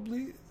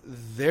probably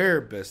their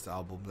best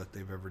album that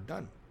they've ever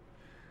done.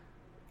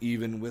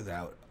 Even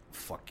without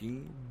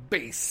fucking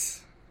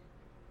bass.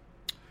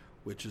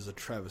 Which is a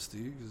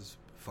travesty, because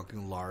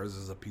fucking Lars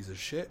is a piece of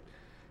shit.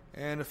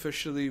 And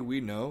officially we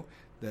know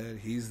that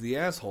he's the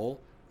asshole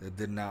that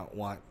did not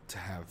want to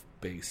have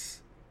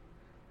bass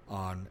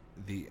on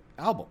the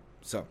album.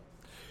 So,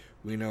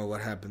 we know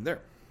what happened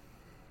there.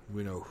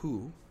 We know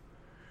who.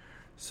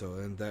 So,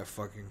 isn't that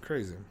fucking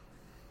crazy?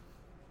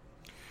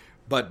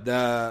 But,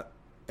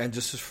 and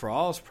Justice for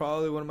All is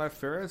probably one of my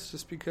favorites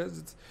just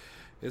because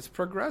it's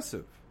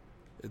progressive.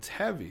 It's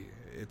heavy.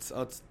 It's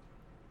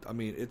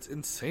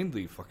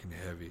insanely fucking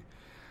heavy.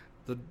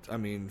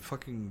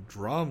 Fucking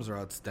drums are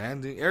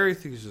outstanding.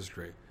 Everything is just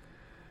great.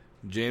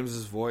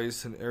 James's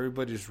voice and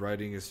everybody's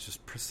writing is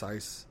just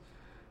precise,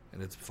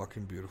 and it's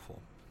fucking beautiful.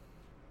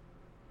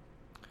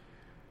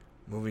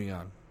 Moving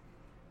on.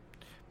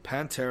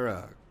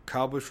 Pantera,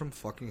 Cowboys from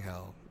fucking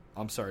Hell.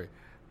 I'm sorry.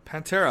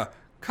 Pantera,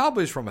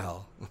 Cowboys from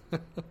Hell.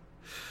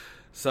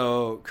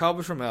 So,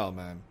 Cowboys from Hell,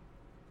 man.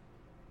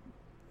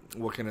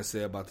 What can I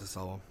say about this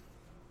album?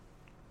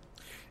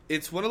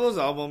 It's one of those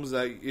albums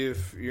that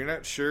if you're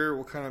not sure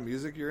what kind of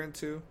music you're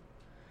into,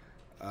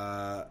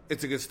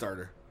 it's a good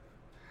starter.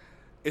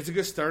 It's a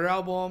good starter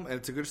album, and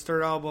it's a good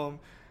starter album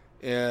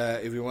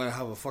if you want to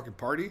have a fucking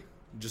party.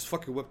 Just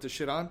fucking whip this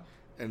shit on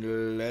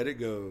and let it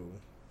go.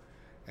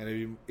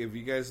 And if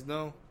you guys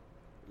know,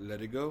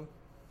 let it go.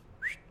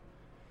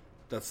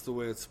 That's the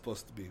way it's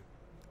supposed to be.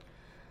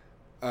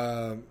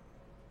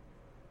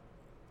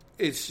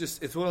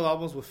 It's one of the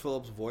albums with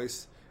Philip's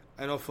voice.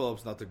 I know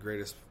Philip's not the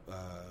greatest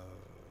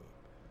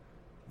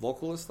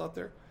vocalist out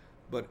there,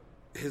 but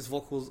his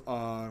vocals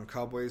on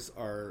Cowboys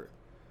are,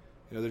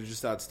 they're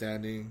just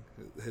outstanding.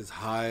 His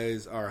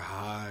highs are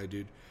high,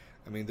 dude.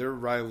 I mean, they're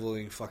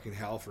rivaling fucking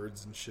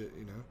Halfords and shit,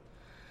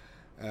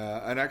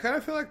 and I kind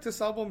of feel like this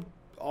album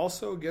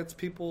also gets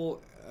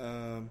people,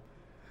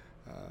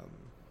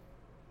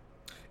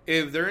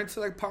 if they're into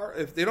like power,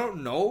 if they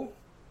don't know,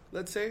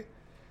 let's say,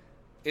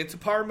 into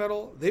power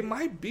metal, they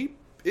might be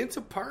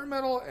into power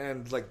metal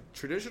and like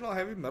traditional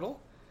heavy metal.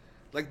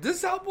 Like,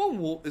 this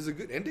album is a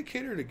good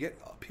indicator to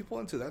get people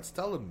into that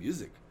style of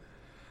music.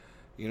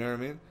 You know what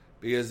I mean?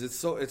 Because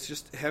it's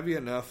just heavy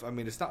enough. I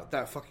mean, it's not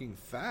that fucking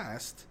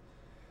fast,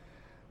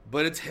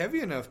 but it's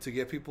heavy enough to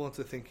get people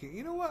into thinking,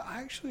 you know what?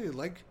 I actually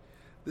like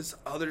this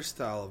other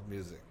style of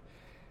music.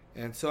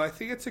 And so I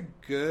think it's a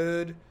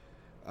good,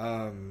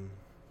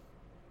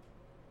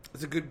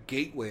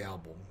 gateway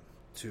album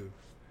to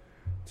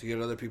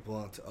get other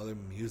people into other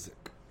music.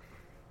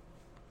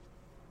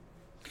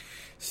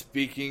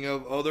 Speaking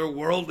of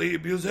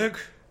otherworldly music,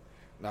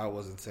 no, I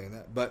wasn't saying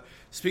that. But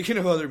speaking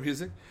of other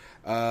music,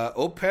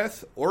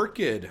 Opeth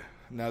Orchid.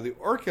 Now the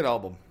Orchid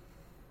album.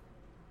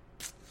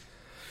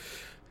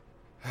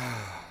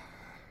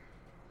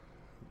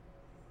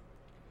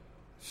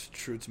 It's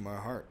true to my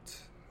heart.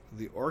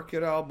 The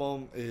Orchid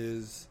album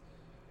is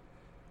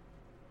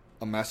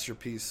a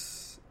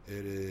masterpiece.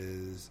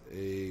 It's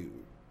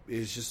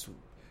just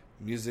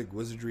music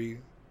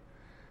wizardry.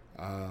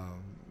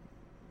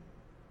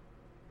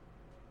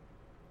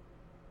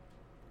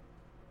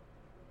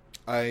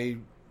 I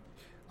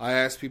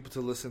ask people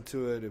to listen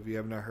to it. If you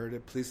have not heard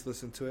it, please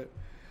listen to it.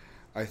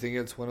 I think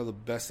it's one of the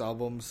best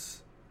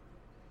albums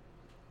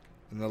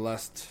in the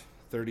last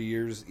 30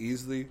 years,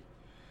 easily.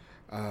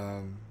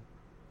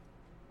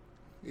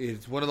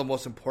 It's one of the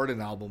most important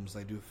albums,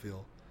 I do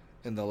feel,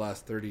 in the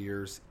last 30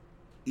 years,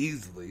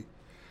 easily.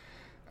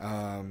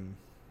 I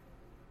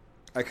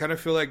kind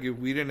of feel like if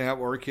we didn't have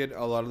Orchid,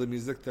 a lot of the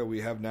music that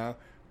we have now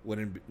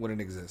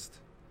wouldn't exist.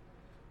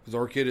 Because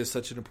Orchid is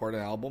such an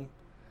important album.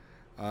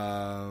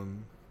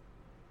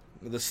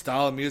 The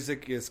style of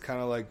music is kind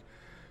of like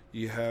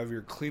you have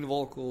your clean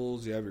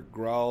vocals, you have your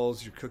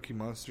growls, your Cookie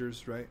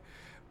Monsters, right?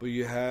 But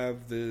you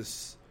have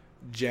this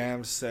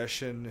jam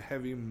session,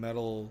 heavy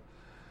metal,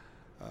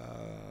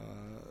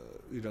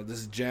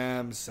 this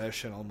jam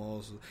session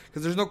almost.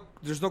 Because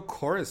there's no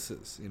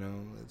choruses,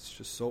 It's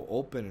just so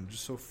open and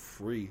just so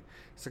free.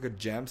 It's like a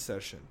jam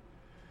session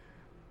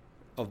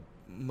of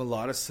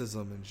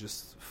melodicism and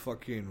just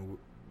fucking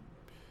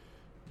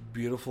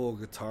beautiful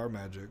guitar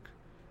magic.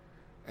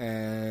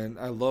 And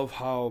I love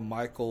how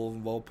Michael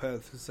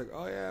Opeth is like,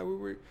 oh yeah,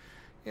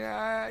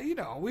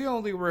 we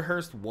only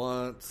rehearsed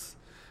once,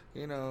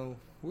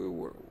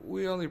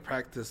 we only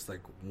practiced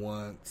like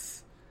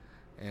once,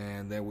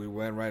 and then we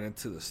went right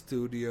into the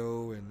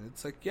studio. And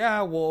it's like,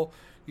 yeah, well,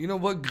 you know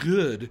what,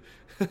 good.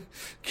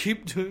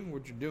 Keep doing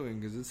what you're doing,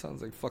 because it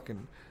sounds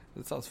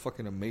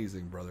fucking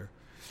amazing, brother.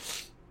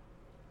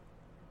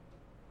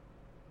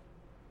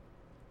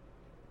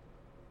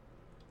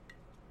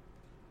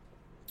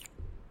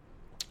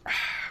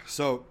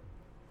 So,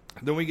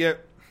 then we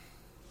get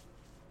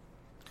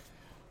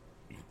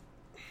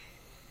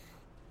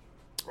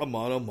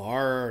Amon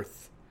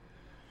Amarth.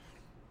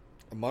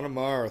 Amon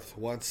Amarth,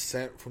 once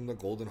sent from the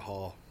Golden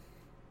Hall.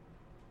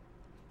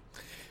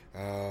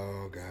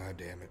 Oh, god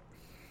damn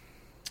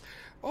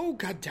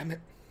it.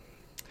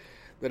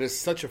 that is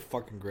such a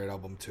fucking great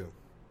album too.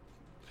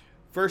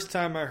 First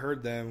time I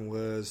heard them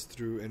was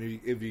through,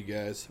 and if you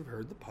guys have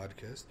heard the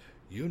podcast,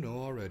 you know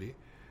already,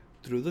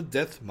 through the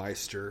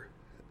Deathmeister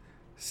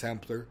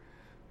sampler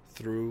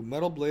through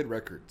Metal Blade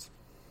Records,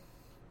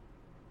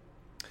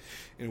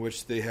 in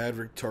which they had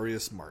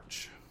Victorious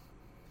March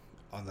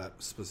on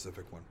that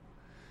specific one.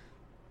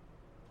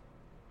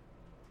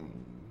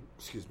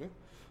 Excuse me.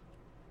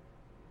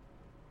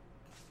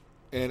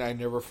 And I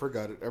never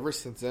forgot it. Ever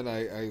since then,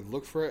 I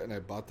looked for it and I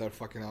bought that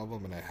fucking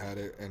album and I had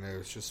it, and it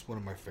was just one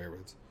of my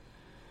favorites.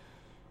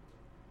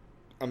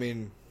 I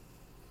mean,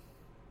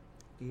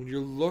 when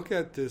you look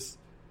at this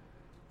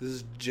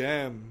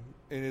gem,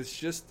 and it's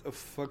just a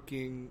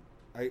fucking,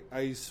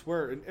 I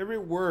swear, in every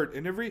word,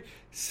 in every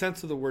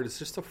sense of the word, it's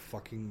just a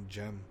fucking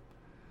gem.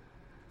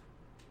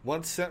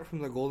 One Cent from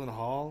the Golden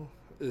Hall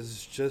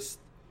is just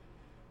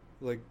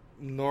like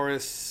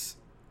Norris.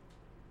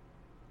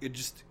 It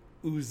just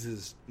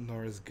oozes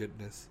Norris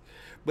goodness,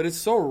 but it's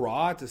so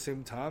raw at the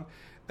same time.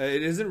 It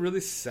doesn't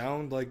really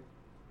sound like,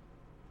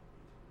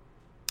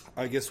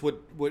 I guess,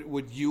 what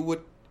you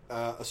would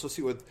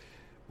associate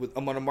with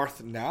Amon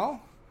Amarth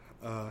now.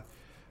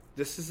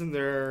 This is in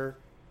their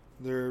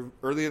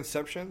early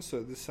inception,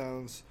 so this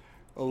sounds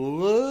a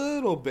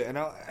little bit, and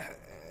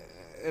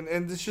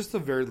it's just a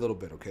very little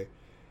bit, okay,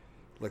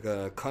 like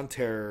a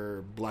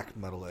Conter black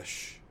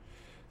metal-ish,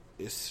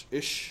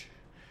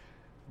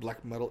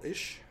 black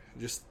metal-ish,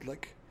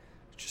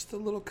 just a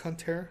little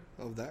Conter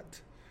of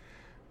that,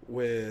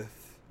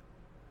 with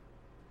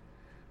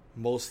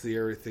mostly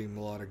everything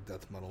melodic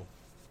death metal.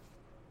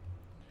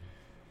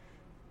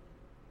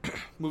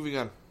 Moving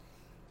on.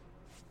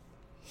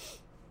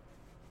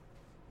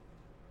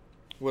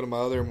 One of my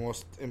other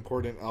most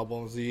important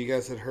albums that you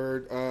guys had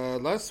heard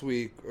last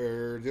week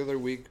or the other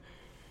week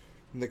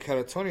in the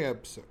Catatonia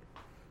episode.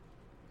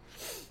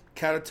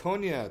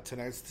 Catatonia,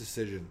 Tonight's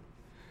Decision,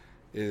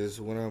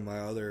 is one of my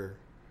other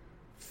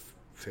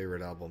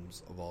favorite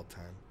albums of all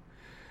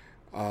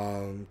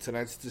time.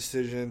 Tonight's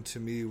Decision to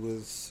me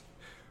was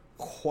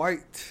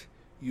quite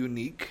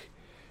unique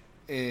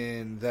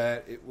in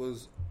that it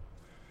was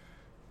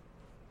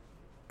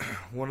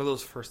one of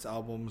those first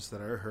albums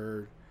that I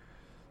heard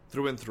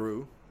through and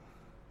through.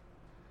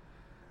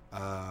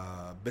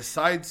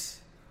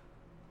 Besides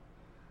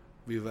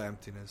Viva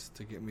Emptiness,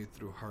 to get me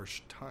through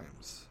harsh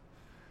times.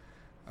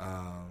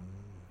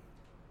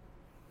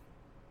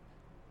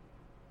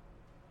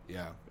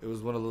 Yeah, it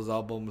was one of those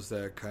albums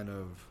that it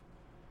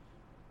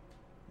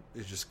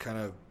just kind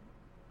of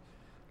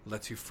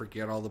lets you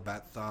forget all the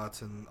bad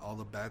thoughts and all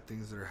the bad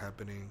things that are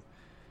happening,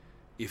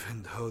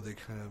 even though they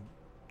kind of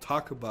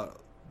talk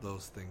about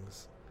those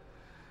things.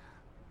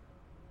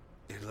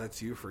 It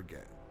lets you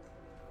forget.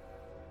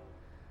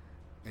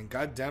 And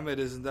god damn it,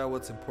 isn't that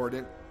what's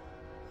important?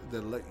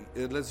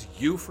 It lets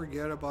you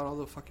forget about all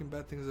the fucking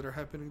bad things that are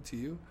happening to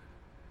you.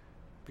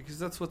 Because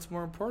that's what's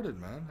more important,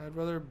 man. I'd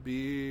rather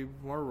be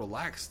more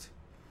relaxed.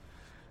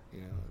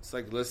 You know, it's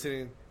like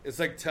listening. It's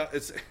like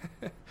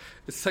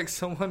it's like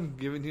someone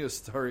giving you a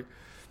story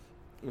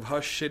of how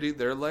shitty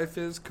their life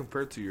is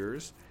compared to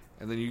yours,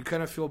 and then you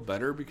kind of feel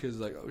better because,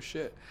 like, oh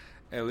shit,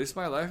 at least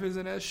my life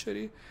isn't as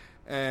shitty.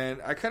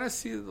 And I kind of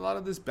see a lot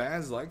of these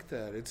bands like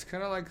that. It's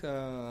kind of like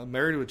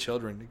Married with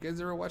Children. You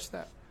guys ever watch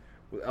that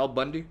with Al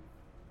Bundy?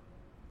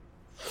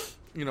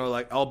 You know,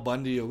 like Al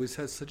Bundy always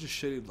had such a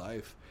shitty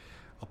life.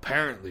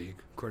 Apparently,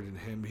 according to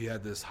him, he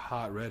had this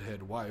hot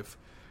redhead wife,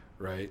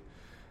 right?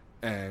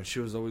 And she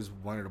was always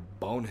wanting to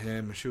bone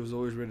him, and she was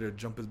always ready to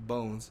jump his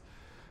bones.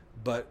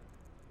 But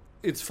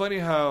it's funny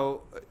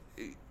how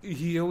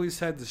he always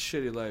had this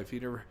shitty life. He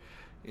never,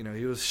 you know,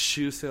 he was a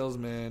shoe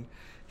salesman.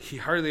 He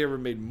hardly ever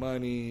made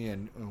money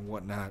and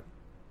whatnot.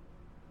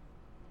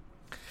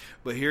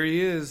 But here he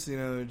is, you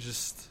know,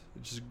 just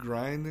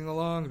grinding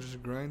along,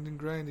 just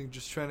grinding,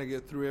 just trying to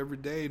get through every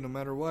day, no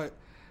matter what.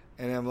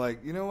 And I'm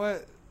like, you know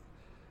what?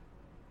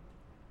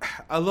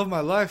 I love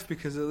my life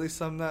because at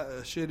least I'm not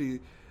a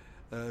shitty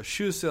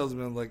shoe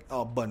salesman like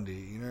Al Bundy.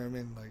 You know what I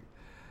mean? Like,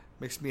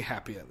 makes me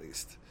happy at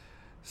least.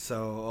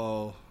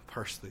 So,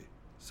 partially.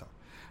 So,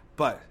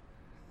 but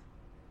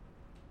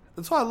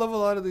that's why I love a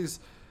lot of these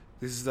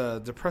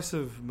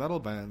depressive metal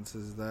bands.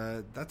 Is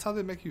that's how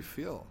they make you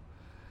feel.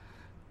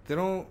 They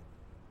don't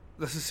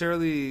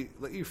necessarily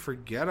let you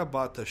forget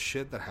about the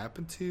shit that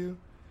happened to you,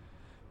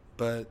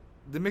 but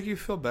they make you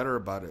feel better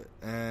about it,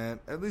 and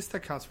at least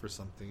that counts for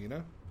something, you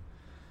know.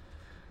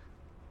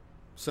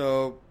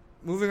 So,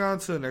 moving on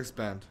to the next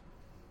band.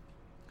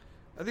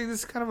 I think this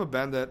is kind of a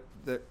band that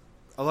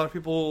a lot of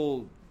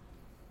people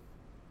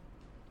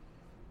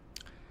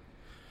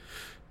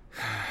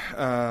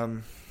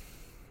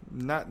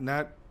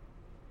not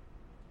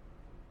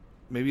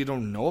maybe you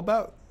don't know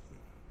about.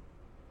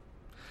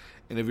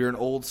 And if you're an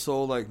old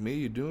soul like me,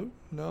 you do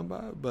know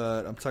about it.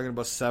 But I'm talking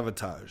about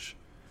Savatage.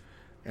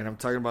 And I'm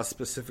talking about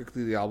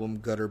specifically the album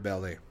Gutter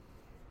Ballet.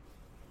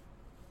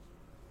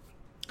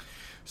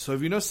 So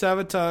if you know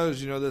Savatage,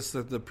 you know this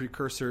the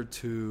precursor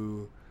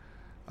to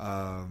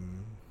oh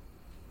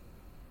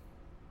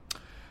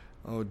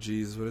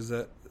geez, what is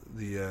that?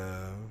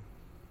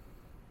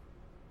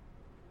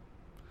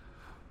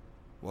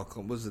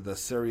 welcome, was it the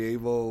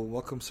Sarajevo?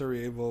 Welcome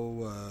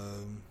Sarajevo.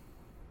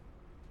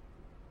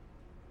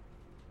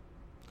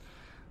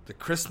 The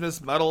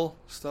Christmas metal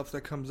stuff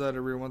that comes out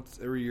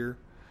every year.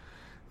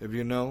 If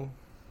you know,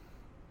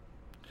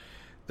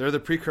 they're the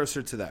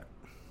precursor to that.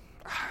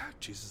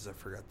 Jesus, I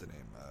forgot the name.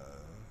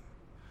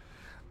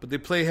 But they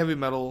play heavy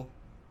metal,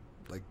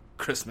 like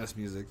Christmas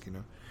music, you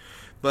know.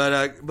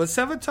 But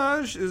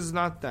Savatage is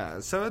not that.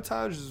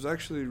 Savatage is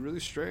actually really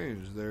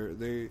strange.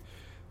 They're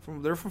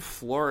from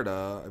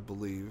Florida, I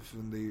believe,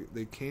 and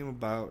they came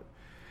about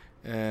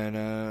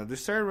and they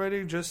started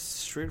writing just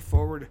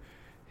straightforward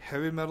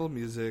heavy metal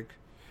music.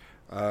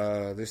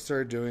 They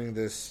started doing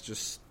this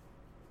just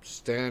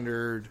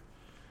standard,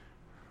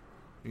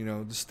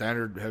 the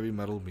standard heavy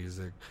metal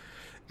music.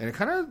 And it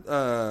kind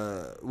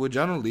of, with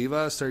John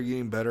Oliva started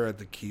getting better at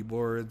the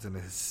keyboards and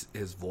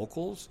his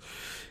vocals,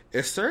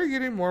 it started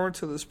getting more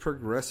into this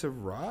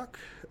progressive rock.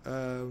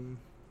 And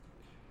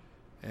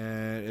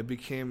it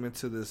became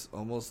into this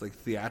almost like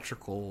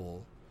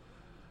theatrical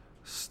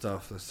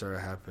stuff that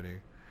started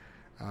happening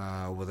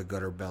with a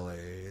gutter belly.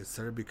 It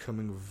started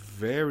becoming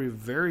very,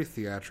 very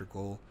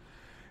theatrical.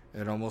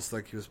 And almost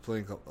like he was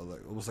playing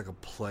almost like a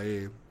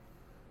play.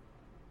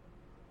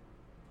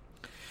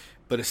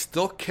 But it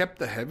still kept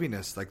the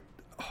heaviness. Like,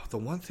 the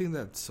one thing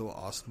that's so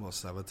awesome about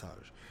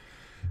Savatage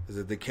is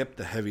that they kept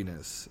the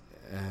heaviness.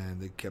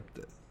 And they kept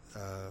it.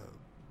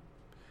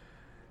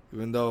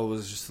 Even though it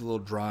was just a little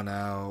drawn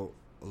out,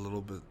 a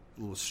little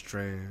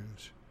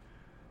strange.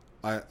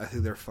 I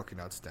think they're fucking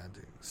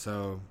outstanding.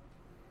 So,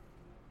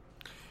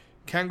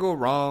 can't go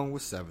wrong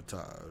with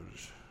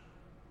Savatage.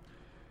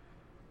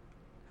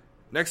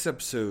 Next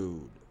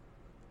episode.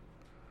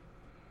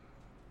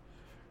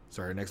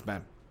 Sorry, next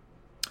band.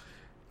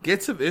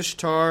 Gates of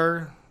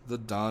Ishtar, The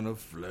Dawn of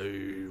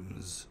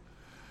Flames.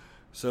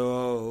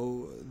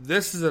 So,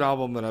 this is an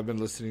album that I've been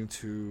listening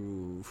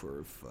to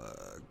for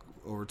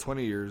over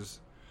 20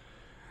 years.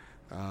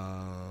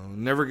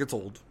 Never gets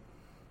old.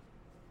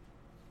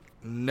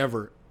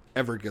 Never,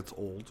 ever gets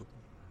old.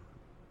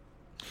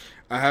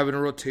 I have it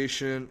in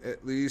rotation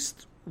at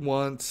least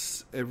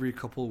once every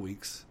couple of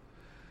weeks.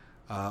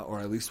 Or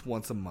at least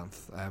once a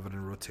month, I have it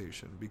in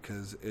rotation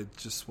because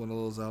it's just one of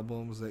those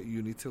albums that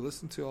you need to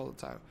listen to all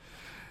the time.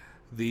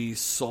 The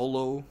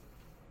solo,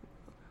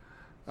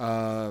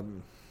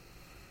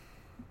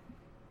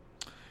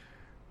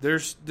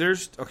 there's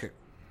okay.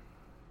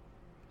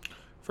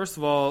 First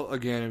of all,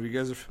 again, if you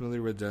guys are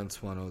familiar with Dan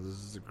Swano, this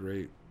is a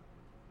great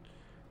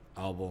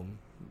album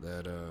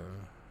that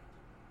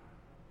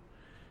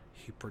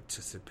he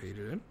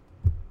participated in.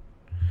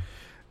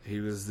 He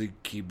was the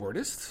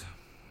keyboardist.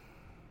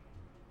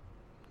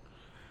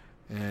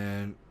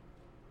 And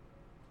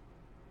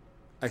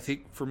I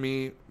think for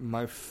me,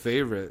 my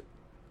favorite,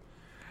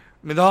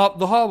 the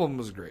whole album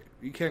was great.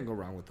 You can't go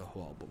wrong with the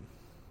whole album.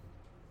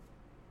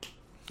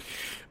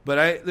 But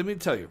let me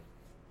tell you,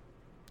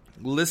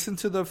 listen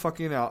to the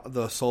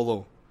the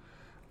solo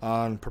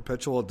on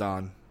Perpetual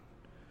Dawn,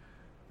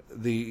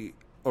 The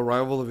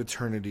Arrival of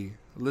Eternity.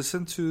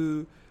 Listen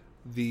to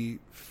the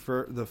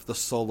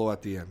solo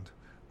at the end,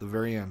 the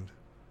very end,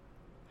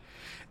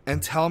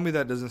 and tell me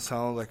that doesn't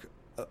sound like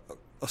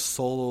a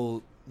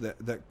solo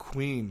that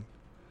Queen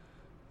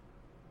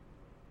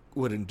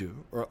wouldn't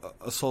do, or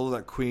a solo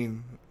that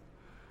Queen,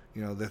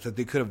 that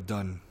they could have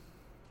done.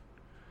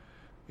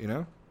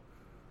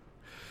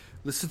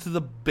 Listen to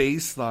the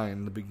bass line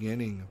in the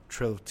beginning of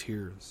Trail of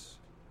Tears.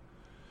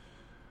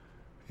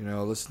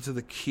 Listen to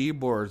the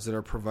keyboards that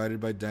are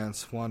provided by Dan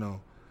Swano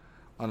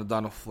on A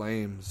Dawn of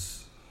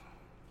Flames.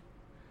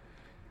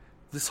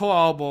 This whole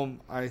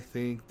album, I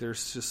think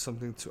there's just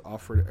something to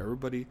offer to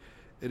everybody.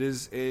 It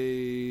is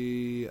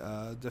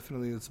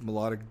definitely it's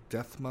melodic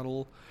death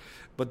metal,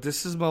 but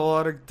this is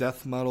melodic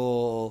death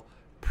metal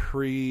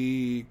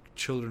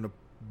pre-Children of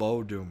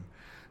Bodom.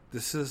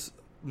 This is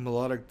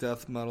melodic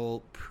death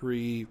metal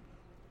pre-Kalma.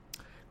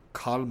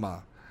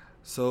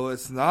 So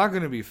it's not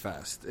going to be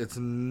fast. It's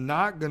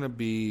not going to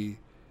be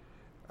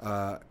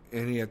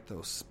any at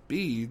those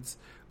speeds,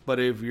 but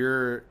if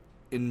you're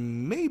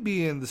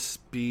maybe in the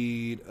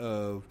speed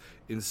of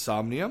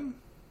Insomnium,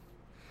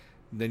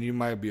 then you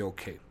might be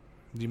okay.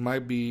 You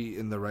might be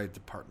in the right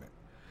department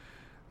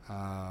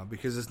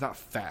because it's not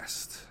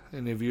fast.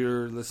 And if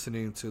you're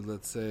listening to,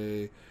 let's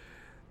say,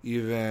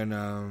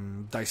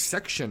 even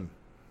Dissection,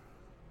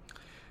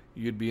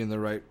 you'd be in the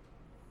right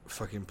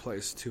fucking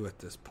place too at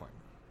this point.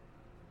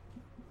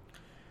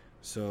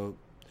 So,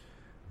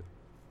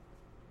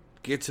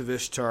 Gates of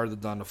Ishtar, The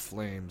Dawn of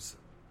Flames,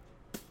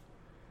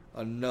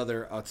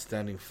 another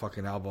outstanding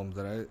fucking album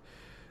that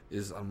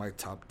is on my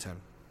top 10.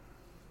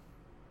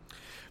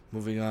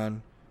 Moving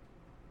on.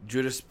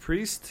 Judas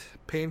Priest,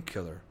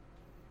 Painkiller.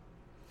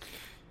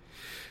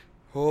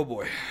 Oh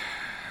boy.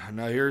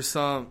 Now here's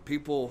some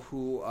people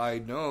who I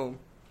know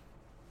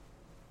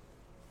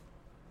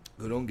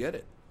who don't get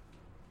it.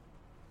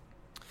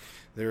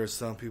 There are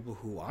some people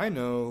who I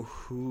know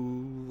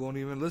who won't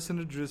even listen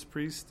to Judas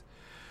Priest,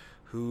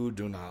 who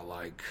do not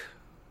like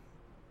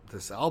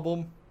this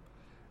album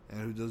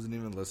and who doesn't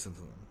even listen to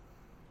them.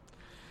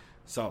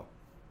 So,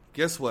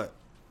 guess what?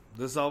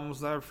 This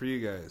album's not for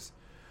you guys.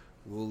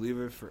 We'll leave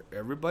it for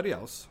everybody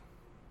else.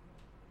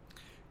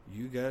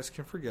 You guys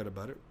can forget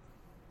about it.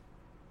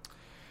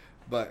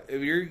 But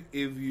if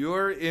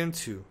you're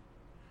into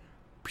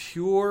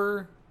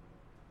pure,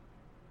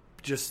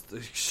 just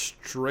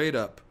straight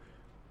up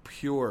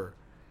pure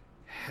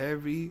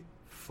heavy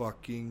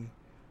fucking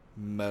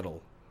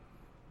metal,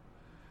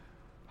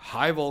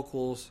 high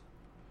vocals,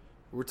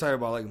 we're talking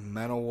about like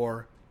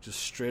Manowar, just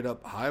straight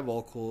up high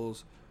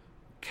vocals,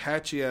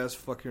 catchy ass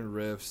fucking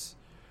riffs,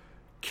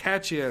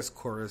 catchy ass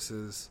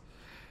choruses,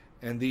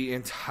 and the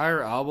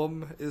entire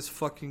album is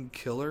fucking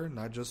killer,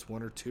 not just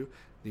one or two,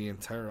 the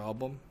entire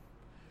album,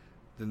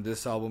 then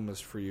this album is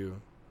for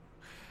you.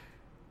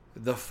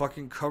 The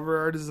fucking cover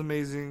art is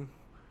amazing,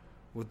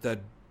 with that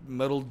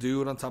metal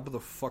dude on top of the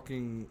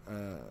fucking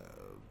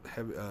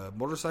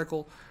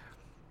motorcycle.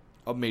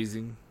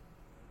 Amazing.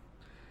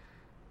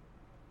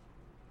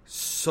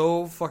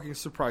 So fucking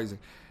surprising.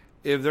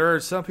 If there are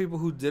some people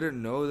who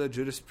didn't know that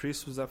Judas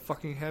Priest was that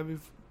fucking heavy,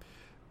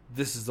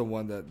 this is the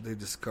one that they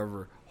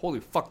discover. Holy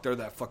fuck, they're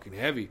that fucking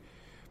heavy.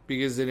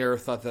 Because they never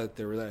thought that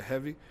they were that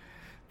heavy.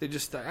 They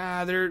just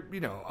thought, they're,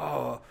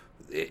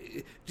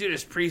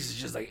 Judas Priest is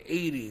just like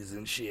 80s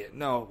and shit.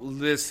 No,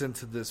 listen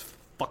to this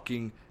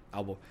fucking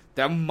album.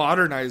 That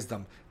modernized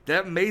them.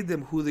 That made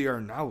them who they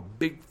are now.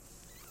 Big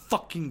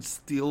fucking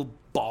steel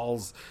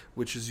balls,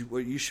 which is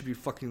what you should be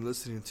fucking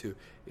listening to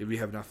if you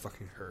have not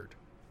fucking heard.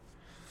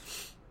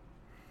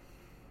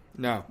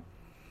 Now,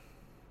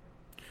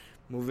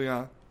 moving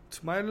on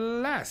to my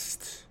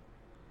last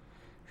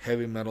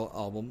heavy metal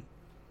album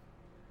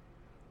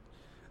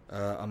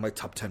on my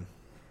top 10.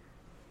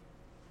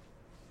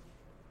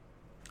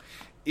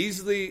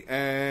 Easily,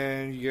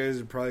 and you guys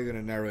are probably going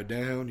to narrow it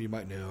down. You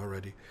might know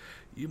already.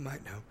 You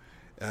might know.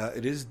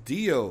 It is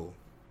Dio.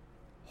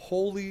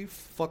 Holy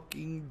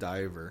fucking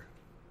Diver.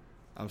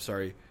 I'm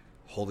sorry,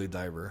 Holy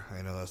Diver.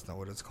 I know that's not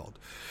what it's called.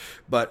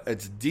 But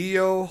it's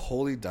Dio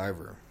Holy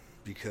Diver.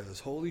 Because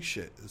holy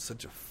shit, it's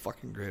such a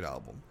fucking great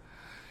album.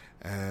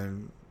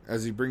 And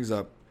as he brings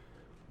up,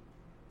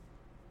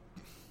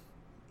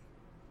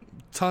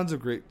 tons of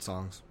great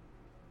songs.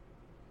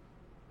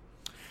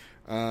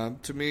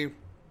 To me,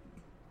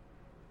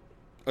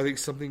 I think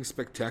something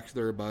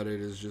spectacular about it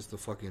is just the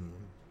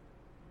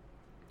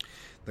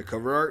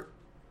cover art.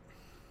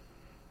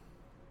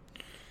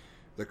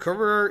 The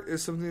cover art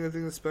is something I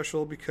think that's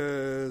special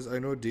because I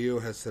know Dio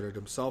has said it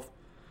himself.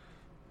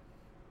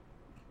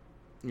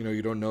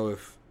 You don't know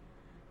if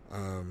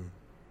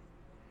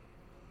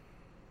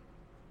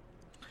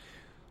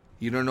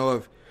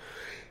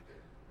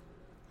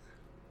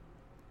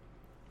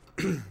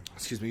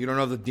excuse me, you don't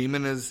know if the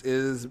demon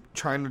is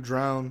trying to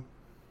drown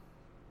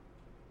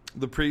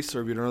the priest,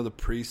 or if you don't know the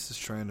priest is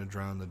trying to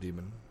drown the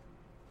demon.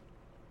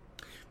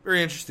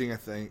 Very interesting, I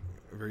think.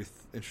 A very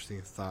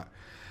interesting thought.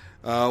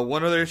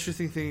 One other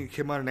interesting thing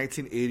came out in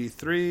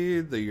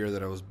 1983, the year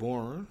that I was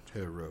born.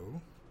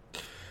 Hero.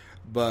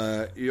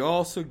 But you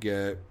also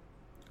get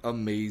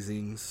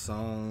amazing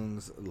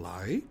songs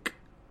like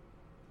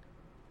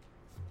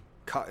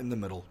Caught in the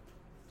Middle.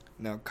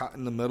 Now, Caught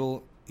in the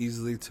Middle,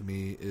 easily to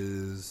me,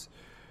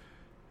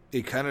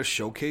 it kind of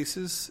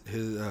showcases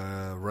his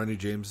Ronnie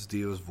James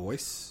Dio's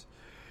voice.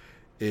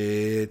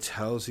 It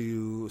tells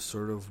you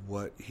sort of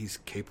what he's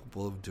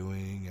capable of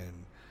doing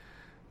and,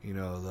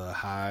 the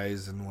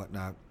highs and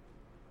whatnot.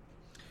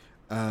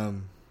 But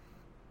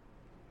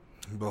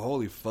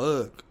holy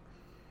fuck.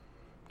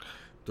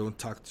 Don't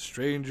Talk to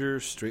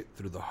Strangers, Straight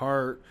Through the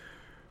Heart,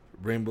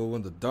 Rainbow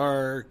in the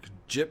Dark,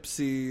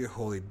 Gypsy,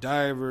 Holy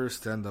Diver,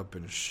 Stand Up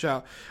and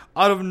Shout.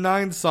 Out of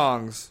 9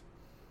 songs,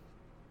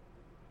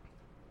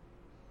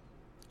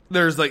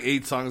 there's like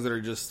 8 songs that are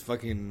just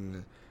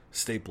fucking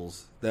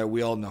staples that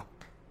we all know.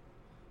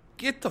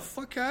 Get the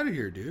fuck out of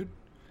here, dude.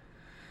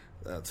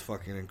 That's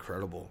fucking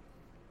incredible.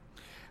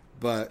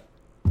 But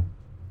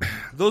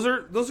those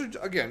are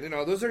again,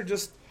 those are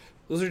just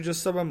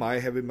some of my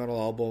heavy metal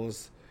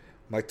albums,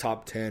 my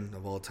top 10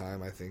 of all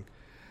time, I think,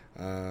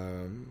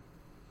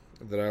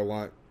 that I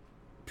want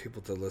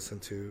people to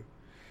listen to.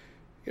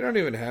 You don't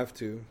even have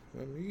to. You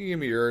can give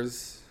me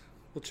yours.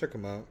 We'll check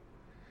them out.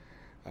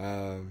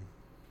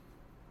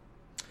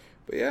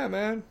 But yeah,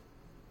 man.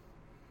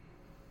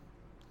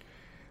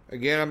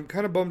 Again, I'm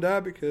kind of bummed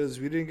out because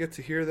we didn't get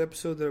to hear the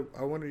episode that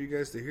I wanted you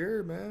guys to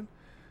hear, man.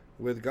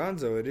 With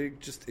Gonzo, it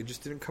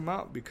just didn't come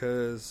out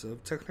because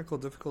of technical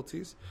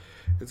difficulties.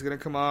 It's gonna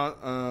come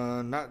out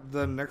not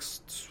the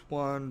next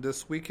one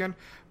this weekend,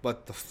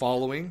 but the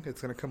following.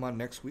 It's gonna come out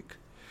next week.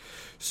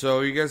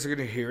 So you guys are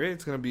gonna hear it.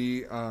 It's gonna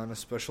be on a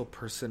special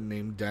person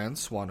named Dan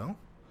Swano.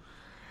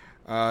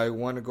 I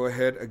want to go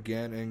ahead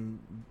again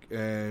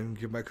and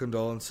give my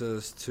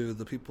condolences to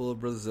the people of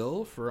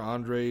Brazil for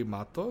Andre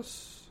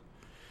Matos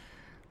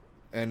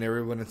and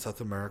everyone in South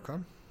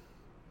America.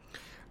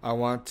 I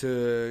want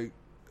to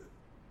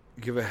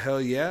give a hell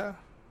yeah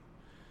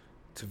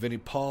to Vinnie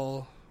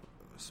Paul,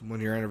 1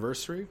 year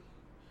anniversary.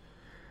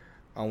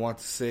 I want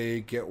to say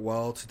get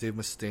well to Dave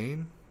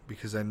Mustaine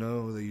because I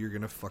know that you're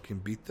going to fucking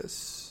beat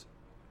this.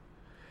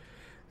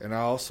 And I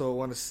also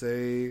want to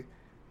say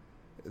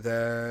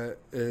that,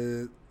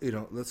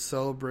 let's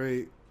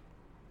celebrate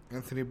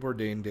Anthony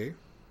Bourdain Day.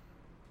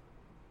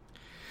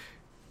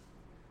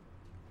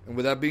 And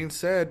with that being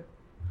said,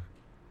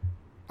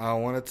 I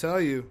want to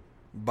tell you,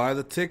 buy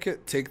the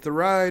ticket, take the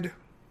ride.